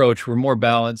different approach. We're more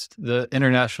balanced. The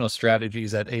international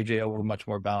strategies at AJO were much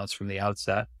more balanced from the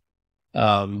outset.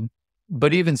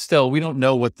 But even still, we don't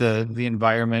know what the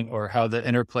environment or how the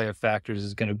interplay of factors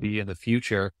is going to be in the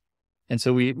future. And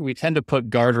so we tend to put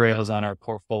guardrails on our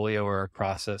portfolio or our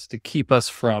process to keep us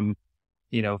from,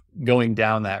 going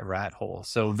down that rat hole.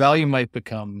 So value might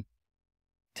become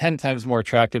 10 times more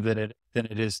attractive than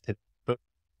it is today, but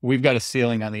we've got a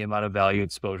ceiling on the amount of value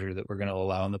exposure that we're going to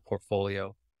allow in the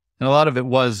portfolio. And a lot of it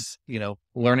was,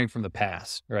 learning from the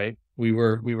past, right? We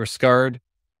were scarred,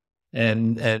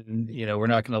 and we're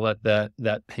not going to let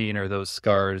that pain or those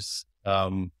scars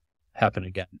happen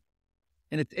again.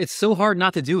 And it's so hard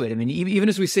not to do it. I mean, even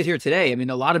as we sit here today,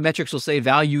 a lot of metrics will say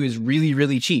value is really,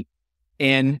 really cheap.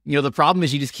 And, the problem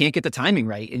is you just can't get the timing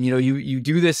right. And, you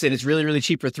do this and it's really, really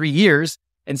cheap for 3 years,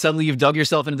 and suddenly you've dug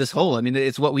yourself into this hole.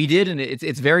 It's what we did, and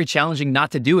it's very challenging not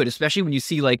to do it, especially when you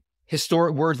see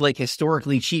words like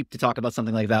historically cheap to talk about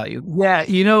something like value. Yeah.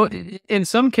 In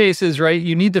some cases, right,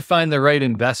 you need to find the right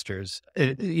investors.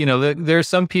 There's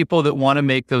some people that want to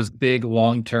make those big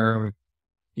long-term,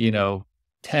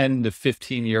 10 to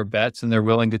 15 year bets, and they're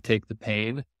willing to take the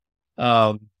pain.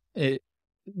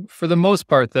 For the most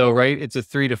part though, right, it's a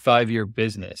 3 to 5 year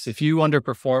business. If you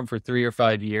underperform for 3 or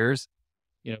 5 years,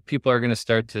 people are going to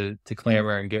start to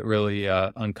clamor and get really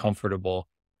uncomfortable.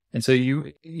 And so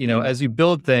as you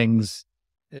build things,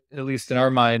 at least in our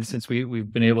mind, since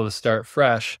we've been able to start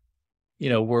fresh,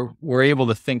 we're able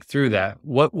to think through that.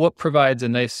 What provides a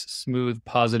nice, smooth,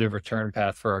 positive return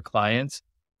path for our clients?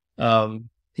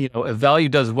 If value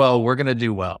does well, we're going to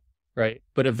do well, right?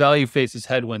 But if value faces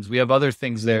headwinds, we have other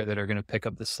things there that are going to pick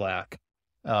up the slack.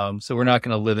 So we're not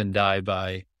going to live and die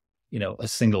by, a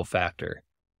single factor.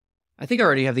 I think I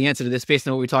already have the answer to this based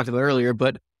on what we talked about earlier,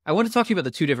 but I want to talk to you about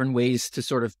the two different ways to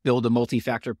sort of build a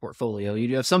multi-factor portfolio.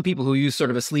 You have some people who use sort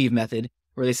of a sleeve method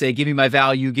where they say, give me my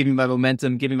value, give me my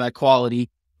momentum, give me my quality,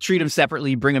 treat them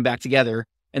separately, bring them back together.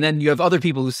 And then you have other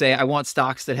people who say, I want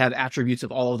stocks that have attributes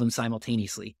of all of them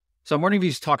simultaneously. So I'm wondering if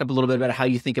you just talk a little bit about how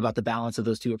you think about the balance of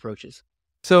those two approaches.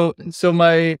 So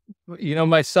my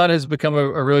son has become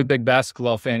a really big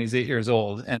basketball fan. He's 8 years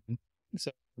old. And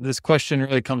so this question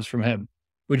really comes from him.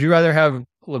 Would you rather have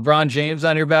LeBron James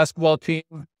on your basketball team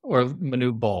or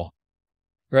Manute Bol?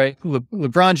 Right?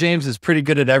 LeBron James is pretty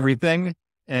good at everything,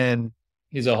 and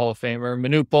he's a Hall of Famer.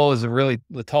 Manute Bol is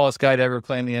the tallest guy to ever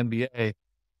play in the NBA,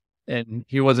 and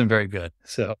he wasn't very good.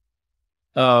 So,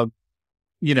 I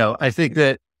think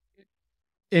that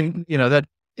that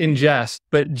in jest,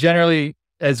 but generally,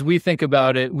 as we think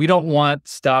about it, we don't want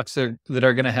stocks that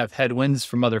are going to have headwinds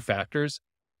from other factors.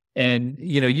 And,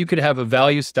 you could have a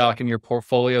value stock in your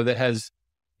portfolio that has,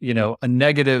 a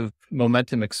negative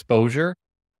momentum exposure.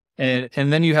 And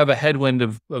then you have a headwind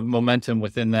of momentum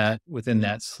within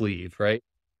that sleeve, right?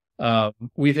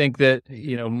 We think that,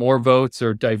 more votes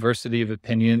or diversity of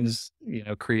opinions,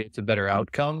 creates a better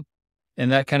outcome. And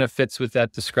that kind of fits with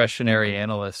that discretionary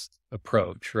analyst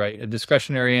approach, right? A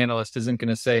discretionary analyst isn't going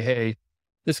to say, hey,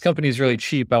 this company is really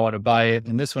cheap, I want to buy it.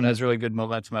 And this one has really good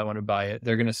momentum, I want to buy it.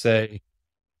 They're going to say,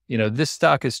 this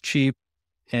stock is cheap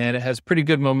and it has pretty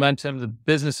good momentum. The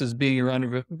business is being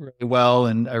run really well.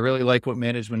 And I really like what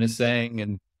management is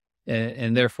saying.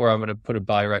 And therefore I'm going to put a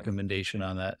buy recommendation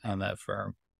on that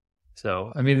firm.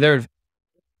 So, I mean,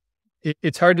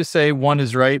 it's hard to say one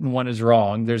is right and one is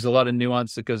wrong. There's a lot of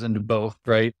nuance that goes into both,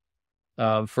 right?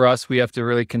 For us, we have to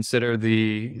really consider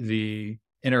the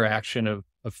interaction of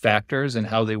factors and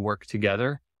how they work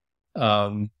together.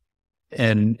 And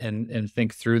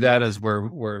think through that as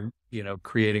we're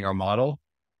creating our model.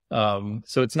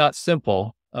 So it's not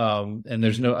simple. And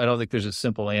I don't think there's a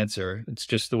simple answer. It's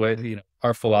just the way,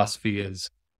 our philosophy is,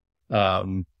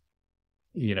 good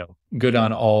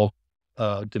on all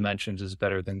dimensions is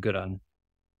better than good on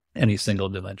any single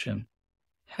dimension.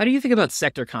 How do you think about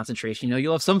sector concentration?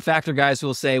 You'll have some factor guys who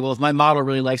will say, well, if my model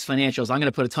really likes financials, I'm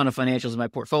going to put a ton of financials in my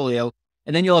portfolio.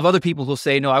 And then you'll have other people who'll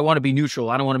say, no, I want to be neutral.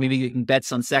 I don't want to be making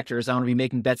bets on sectors. I want to be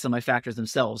making bets on my factors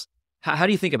themselves. How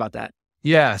do you think about that?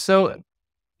 Yeah. So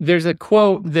there's a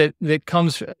quote that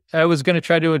comes, I was going to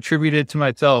try to attribute it to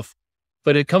myself,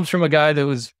 but it comes from a guy that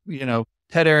was,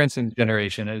 Ted Aronson's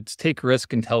generation. It's take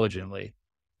risk intelligently.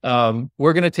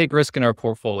 We're going to take risk in our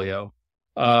portfolio.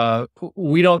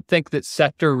 We don't think that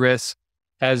sector risk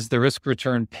has the risk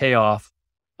return payoff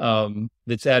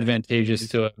that's advantageous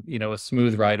to a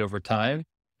smooth ride over time.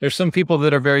 There's some people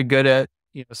that are very good at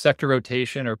sector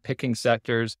rotation or picking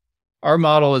sectors. Our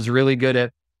model is really good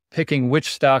at picking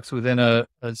which stocks within a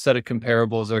set of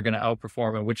comparables are going to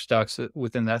outperform and which stocks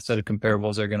within that set of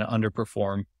comparables are going to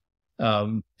underperform.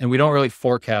 And we don't really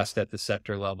forecast at the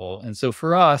sector level. And so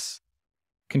for us,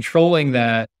 controlling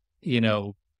that,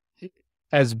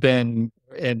 has been,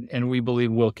 and we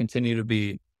believe will continue to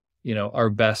be, our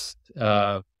best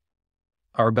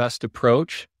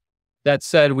approach. That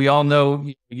said, we all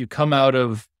know you come out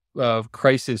of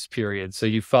crisis periods. So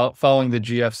you following the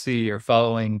GFC or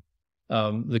following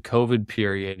the COVID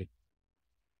period,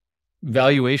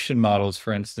 valuation models,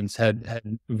 for instance,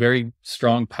 had very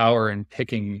strong power in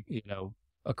picking,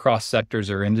 across sectors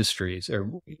or industries,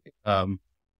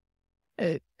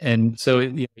 and so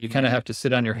you kind of have to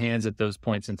sit on your hands at those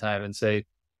points in time and say,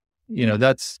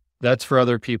 that's for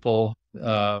other people.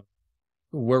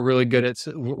 We're really good at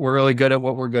what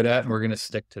we're good at, and we're going to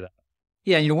stick to that.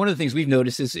 Yeah, one of the things we've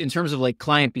noticed is in terms of like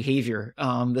client behavior,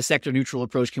 the sector neutral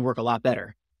approach can work a lot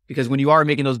better. Because when you are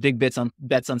making those big bets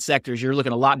on sectors, you're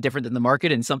looking a lot different than the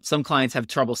market. And some clients have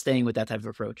trouble staying with that type of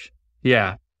approach.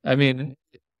 Yeah. I mean,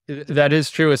 that is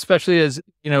true, especially as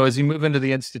you move into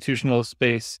the institutional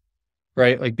space,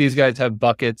 right? Like these guys have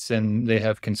buckets and they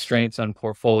have constraints on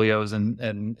portfolios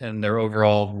and their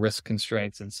overall risk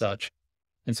constraints and such.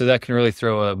 And so that can really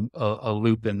throw a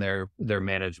loop in their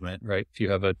management, right? If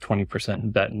you have a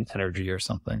 20% bet in energy or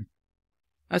something.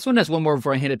 I just want to ask one more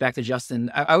before I hand it back to Justin.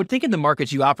 I would think in the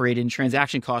markets you operate in,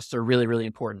 transaction costs are really, really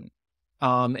important.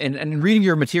 And reading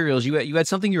your materials, you had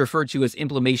something you referred to as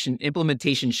implementation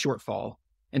shortfall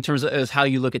in terms of how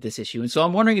you look at this issue. And so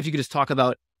I'm wondering if you could just talk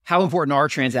about how important are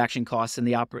transaction costs in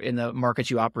the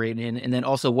markets you operate in? And then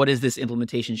also, what is this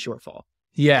implementation shortfall?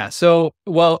 Yeah. So,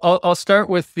 well, I'll start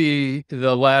with the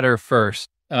latter first.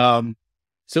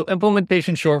 So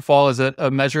implementation shortfall is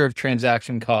a measure of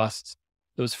transaction costs.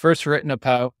 It was first written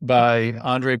about by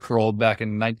Andre Perold back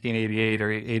in 1988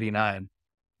 or 89.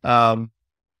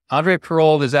 Andre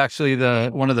Perold is actually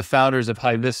one of the founders of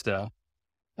High Vista.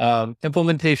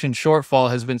 Implementation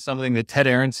shortfall has been something that Ted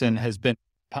Aronson has been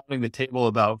pounding the table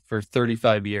about for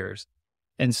 35 years.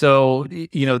 And so,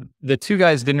 the two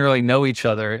guys didn't really know each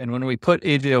other. And when we put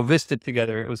AJO Vista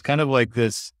together, it was kind of like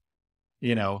this,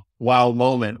 wow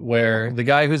moment where the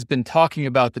guy who's been talking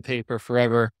about the paper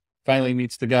forever finally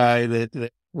meets the guy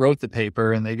that wrote the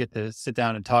paper, and they get to sit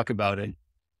down and talk about it.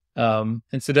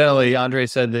 Incidentally, Andre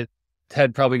said that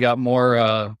Ted probably got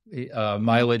more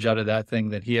mileage out of that thing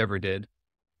than he ever did.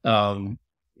 So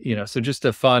just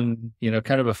a fun,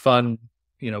 kind of a fun,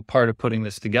 part of putting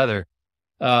this together.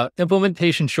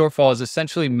 Implementation shortfall is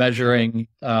essentially measuring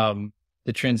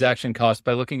the transaction cost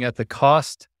by looking at the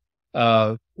cost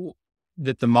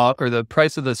that the model, or the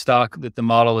price of the stock that the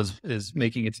model is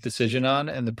making its decision on,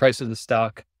 and the price of the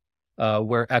stock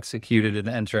where executed and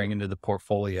entering into the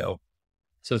portfolio.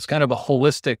 So it's kind of a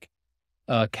holistic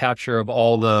capture of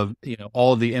all of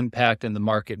the impact and the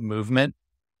market movement.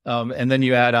 And then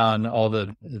you add on all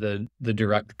the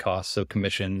direct costs, so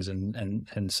commissions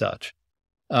and such.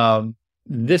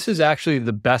 This is actually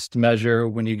the best measure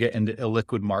when you get into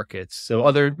illiquid markets. So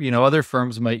other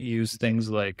firms might use things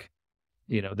like,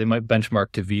 they might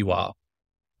benchmark to VWAP.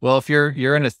 Well, if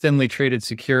you're in a thinly traded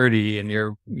security and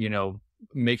you're,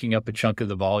 making up a chunk of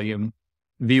the volume,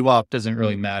 VWAP doesn't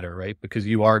really matter, right? Because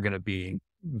you are going to be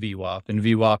VWAP, and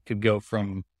VWAP could go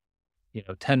from,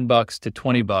 $10 to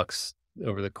 $20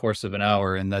 over the course of an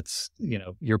hour. And that's,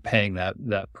 you're paying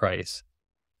that price.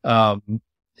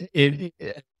 In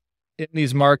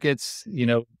these markets,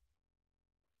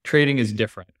 trading is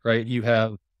different, right? You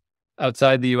have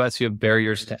outside the US, you have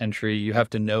barriers to entry. You have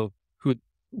to know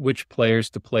which players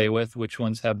to play with, which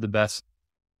ones have the best,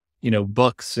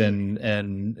 books and,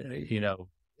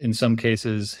 in some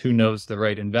cases, who knows the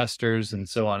right investors, and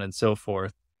so on and so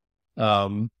forth.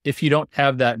 If you don't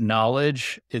have that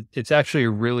knowledge, it's actually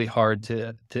really hard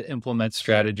to implement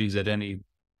strategies at any,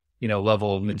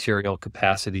 level of material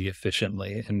capacity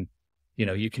efficiently. And,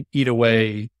 you can eat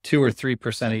away 2 or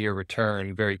 3% of your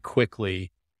return very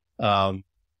quickly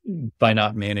by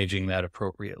not managing that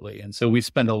appropriately. And so we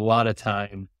spend a lot of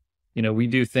time, we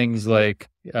do things like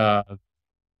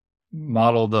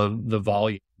model the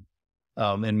volume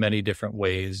in many different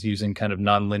ways, using kind of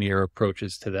nonlinear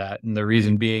approaches to that. And the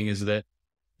reason being is that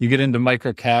you get into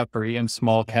micro cap or EM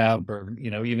small cap, or,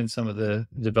 even some of the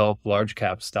developed large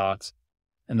cap stocks,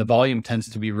 and the volume tends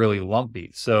to be really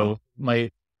lumpy. So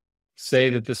might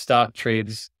say that the stock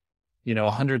trades,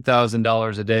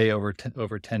 $100,000 a day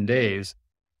over 10 days.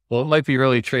 Well, it might be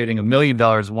really trading $1 million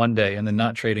one day and then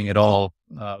not trading at all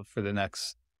for the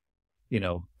next,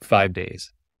 5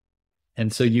 days.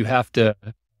 And so you have to,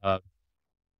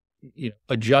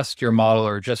 adjust your model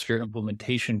or adjust your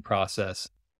implementation process.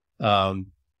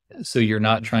 So you're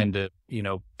not trying to,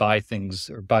 buy things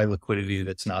or buy liquidity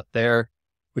that's not there,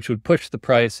 which would push the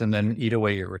price and then eat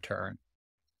away your return.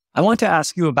 I want to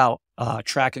ask you about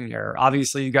tracking error.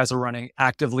 Obviously, you guys are running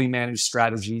actively managed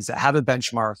strategies that have a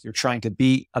benchmark. You're trying to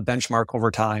beat a benchmark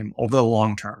over time, over the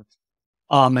long term.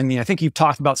 I think you've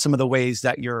talked about some of the ways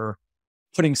that you're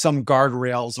putting some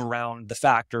guardrails around the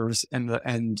factors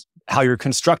and how you're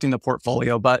constructing the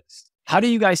portfolio. But how do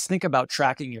you guys think about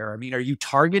tracking error? Are you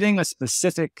targeting a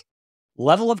specific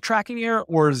level of tracking error,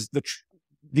 or is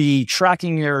the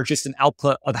tracking error just an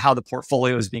output of how the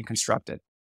portfolio is being constructed?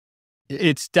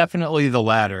 It's definitely the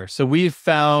latter. So we've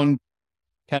found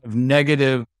kind of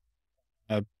negative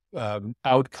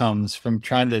outcomes from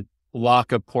trying to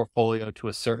lock a portfolio to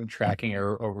a certain tracking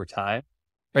error over time,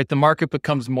 right? The market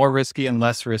becomes more risky and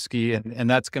less risky, and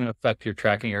that's going to affect your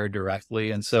tracking error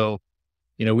directly. And so,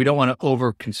 we don't want to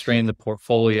over constrain the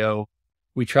portfolio.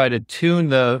 We try to tune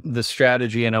the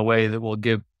strategy in a way that will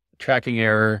give tracking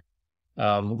error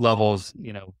levels,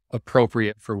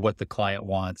 appropriate for what the client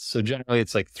wants. So generally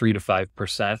it's like 3 to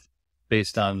 5%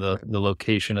 based on the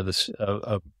location of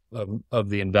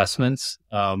the investments.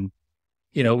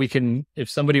 We can, if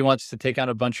somebody wants to take on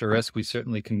a bunch of risk, we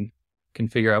certainly can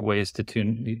figure out ways to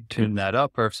tune that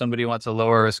up. Or if somebody wants a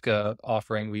lower risk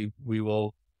offering, we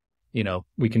will,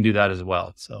 we can do that as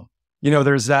well. So,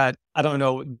 there's that, I don't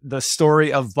know, the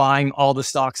story of buying all the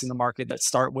stocks in the market that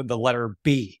start with the letter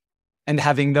B, and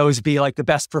having those be like the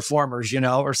best performers,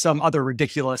 or some other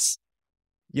ridiculous,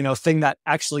 thing that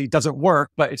actually doesn't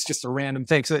work, but it's just a random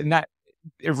thing. So, and that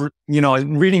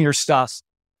in reading your stuff,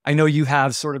 I know you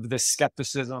have sort of this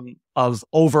skepticism of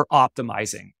over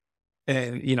optimizing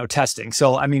and, testing.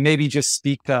 So, I mean, maybe just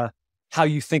speak to how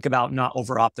you think about not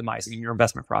over optimizing your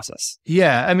investment process.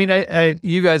 Yeah. I mean,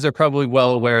 you guys are probably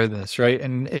well aware of this, right?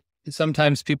 And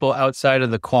sometimes people outside of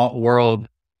the quant world,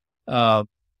 don't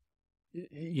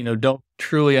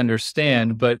truly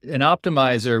understand, but an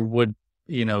optimizer would,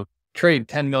 trade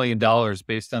 $10 million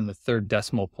based on the third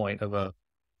decimal point of a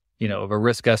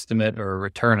risk estimate or a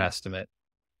return estimate.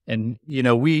 And,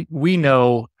 we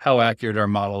know how accurate our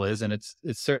model is, and it's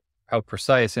how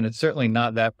precise, and it's certainly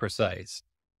not that precise.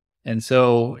 And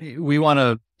so we want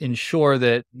to ensure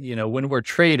that, when we're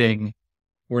trading,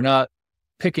 we're not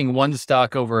picking one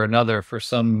stock over another for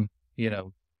some,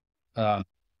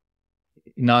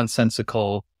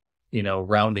 nonsensical,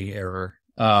 rounding error.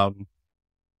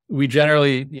 We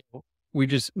generally, we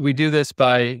do this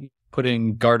by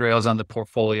putting guardrails on the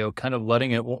portfolio, kind of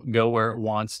letting it go where it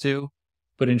wants to,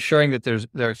 but ensuring that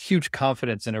there are huge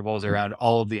confidence intervals around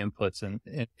all of the inputs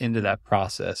into that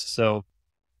process. So,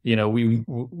 we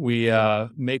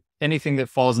make anything that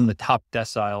falls in the top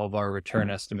decile of our return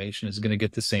estimation is going to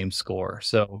get the same score.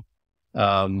 So,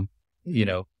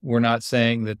 we're not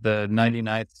saying that the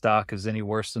 99th stock is any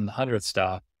worse than the 100th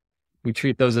stock. We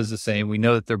treat those as the same. We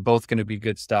know that they're both going to be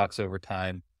good stocks over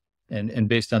time. And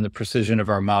based on the precision of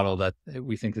our model, that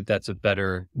we think that that's a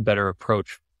better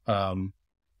approach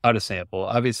out of sample.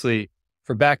 Obviously,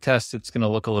 for back tests, it's going to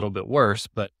look a little bit worse,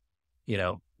 but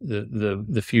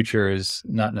the future is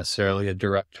not necessarily a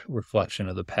direct reflection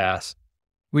of the past.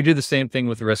 We do the same thing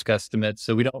with risk estimates.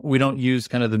 So we don't use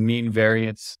kind of the mean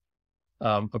variance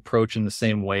approach in the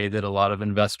same way that a lot of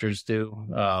investors do.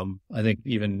 I think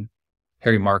even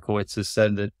Harry Markowitz has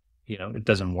said that, it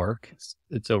doesn't work.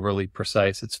 It's overly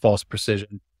precise. It's false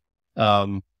precision.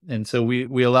 And so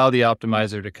we allow the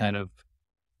optimizer to kind of,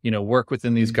 work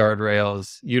within these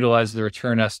guardrails, utilize the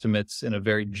return estimates in a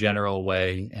very general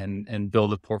way, and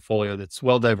build a portfolio that's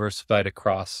well diversified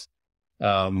across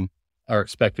our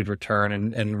expected return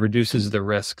and reduces the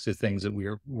risk to things that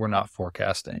we're not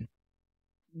forecasting.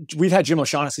 We've had Jim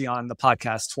O'Shaughnessy on the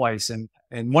podcast twice, and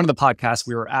in one of the podcasts,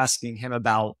 we were asking him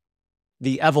about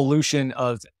the evolution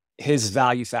of his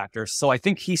value factors. So I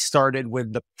think he started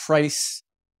with the price,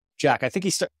 Jack. I think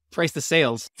he price to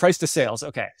sales. Price to sales.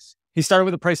 Okay. He started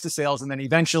with the price to sales, and then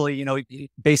eventually,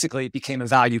 basically it became a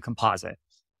value composite,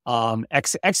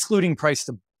 excluding price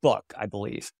to book, I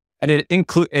believe. And it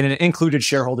included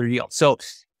shareholder yield. So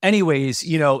anyways,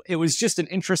 it was just an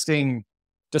interesting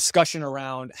discussion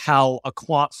around how a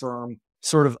quant firm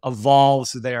sort of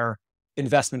evolves their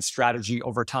investment strategy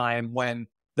over time when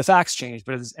the facts change.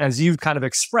 But as you've kind of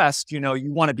expressed, you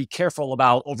want to be careful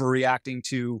about overreacting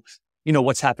to,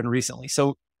 what's happened recently.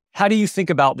 So how do you think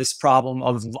about this problem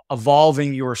of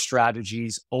evolving your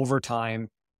strategies over time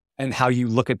and how you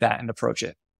look at that and approach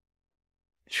it?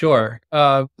 Sure.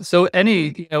 So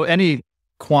any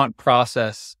quant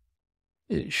process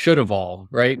should evolve,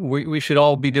 right? We should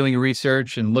all be doing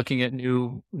research and looking at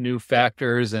new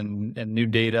factors and new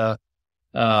data,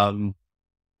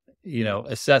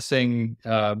 assessing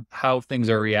how things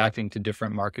are reacting to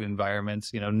different market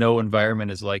environments. No environment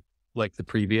is like the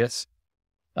previous.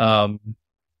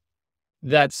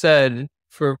 That said,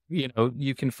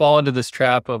 you can fall into this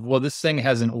trap of, well, this thing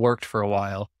hasn't worked for a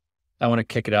while. I want to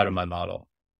kick it out of my model.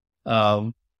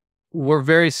 We're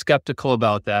very skeptical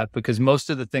about that because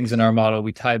most of the things in our model,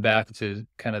 we tie back to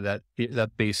kind of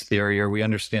that base theory, or we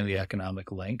understand the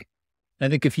economic link. And I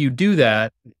think if you do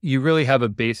that, you really have a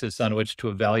basis on which to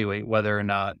evaluate whether or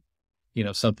not,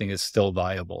 something is still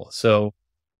viable. So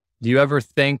do you ever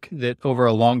think that over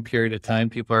a long period of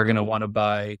time, people are going to want to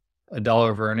buy $1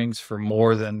 of earnings for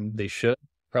more than they should?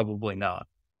 Probably not.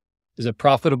 Is a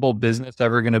profitable business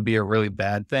ever going to be a really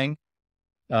bad thing?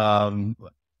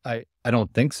 I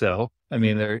don't think so. I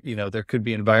mean, there could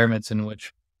be environments in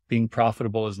which being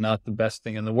profitable is not the best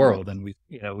thing in the world. And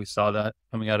we saw that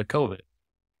coming out of COVID.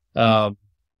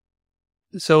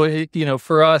 So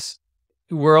for us,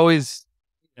 we're always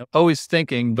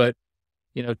thinking, but,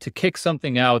 to kick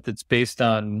something out that's based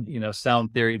on,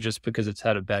 sound theory just because it's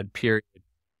had a bad period,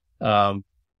 that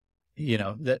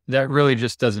really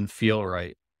just doesn't feel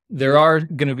right. There are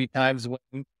going to be times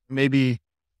when maybe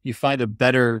you find a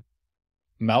better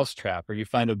mousetrap, or you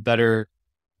find a better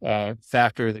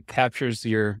factor that captures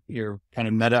your kind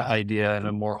of meta idea in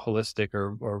a more holistic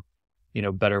or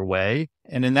better way.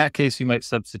 And in that case, you might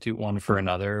substitute one for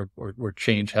another, or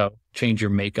change your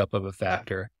makeup of a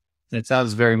factor. And it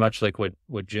sounds very much like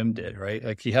what Jim did, right?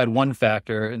 Like he had one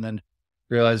factor and then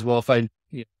realized, well, if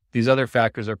these other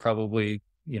factors are probably,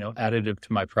 additive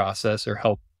to my process or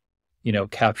help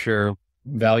capture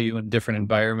value in different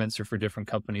environments or for different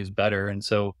companies better. And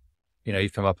so, you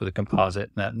come up with a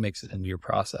composite and that makes it into your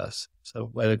process.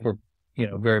 So I think we're,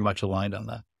 very much aligned on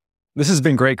that. This has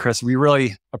been great, Chris. We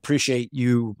really appreciate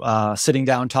you sitting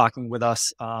down, talking with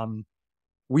us.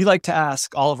 We like to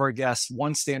ask all of our guests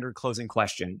one standard closing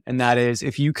question. And that is,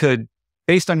 if you could,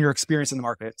 based on your experience in the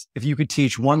market, if you could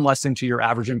teach one lesson to your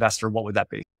average investor, what would that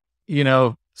be?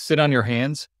 Sit on your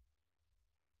hands,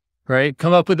 right?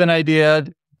 Come up with an idea.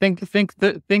 Think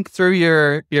through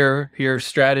your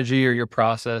strategy or your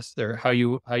process or how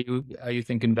you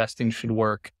think investing should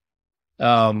work.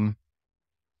 There's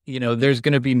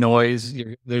going to be noise.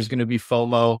 There's going to be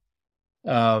FOMO.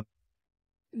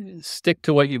 Stick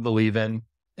to what you believe in,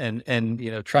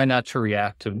 and try not to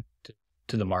react to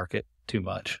the market too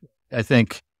much. I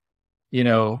think,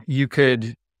 you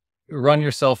could run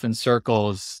yourself in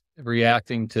circles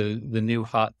reacting to the new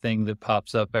hot thing that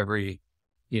pops up every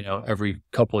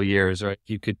couple of years, right?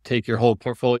 You could take your whole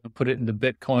portfolio and put it into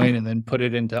Bitcoin and then put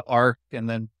it into ARK and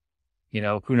then,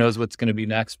 who knows what's going to be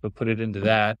next, but put it into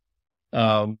that.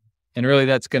 And really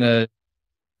that's going to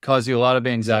cause you a lot of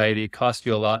anxiety, cost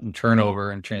you a lot in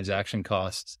turnover and transaction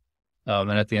costs.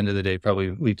 And at the end of the day,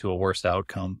 probably lead to a worse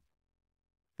outcome.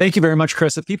 Thank you very much,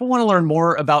 Chris. If people want to learn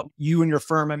more about you and your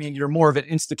firm, you're more of an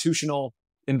institutional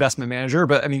investment manager,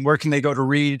 but where can they go to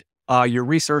read your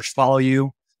research, follow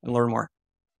you, and learn more?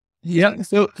 Yeah.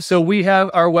 So we have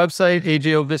our website,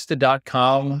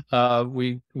 ajovista.com.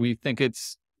 We think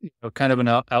it's kind of an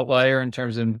outlier in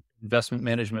terms of investment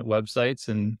management websites,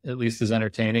 and at least is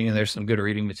entertaining. And there's some good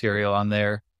reading material on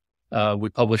there. We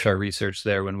publish our research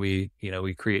there when we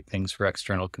create things for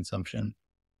external consumption.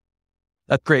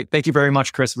 That's great. Thank you very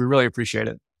much, Chris. We really appreciate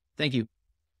it. Thank you.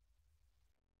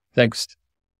 Thanks.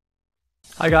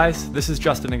 Hi guys, this is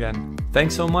Justin again.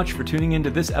 Thanks so much for tuning into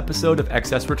this episode of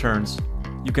Excess Returns.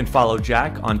 You can follow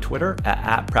Jack on Twitter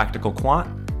at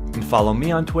 @PracticalQuant and follow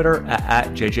me on Twitter at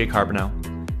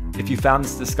 @JJCarbono. If you found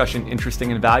this discussion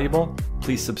interesting and valuable,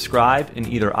 please subscribe in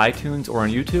either iTunes or on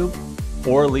YouTube,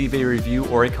 or leave a review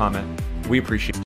or a comment. We appreciate it.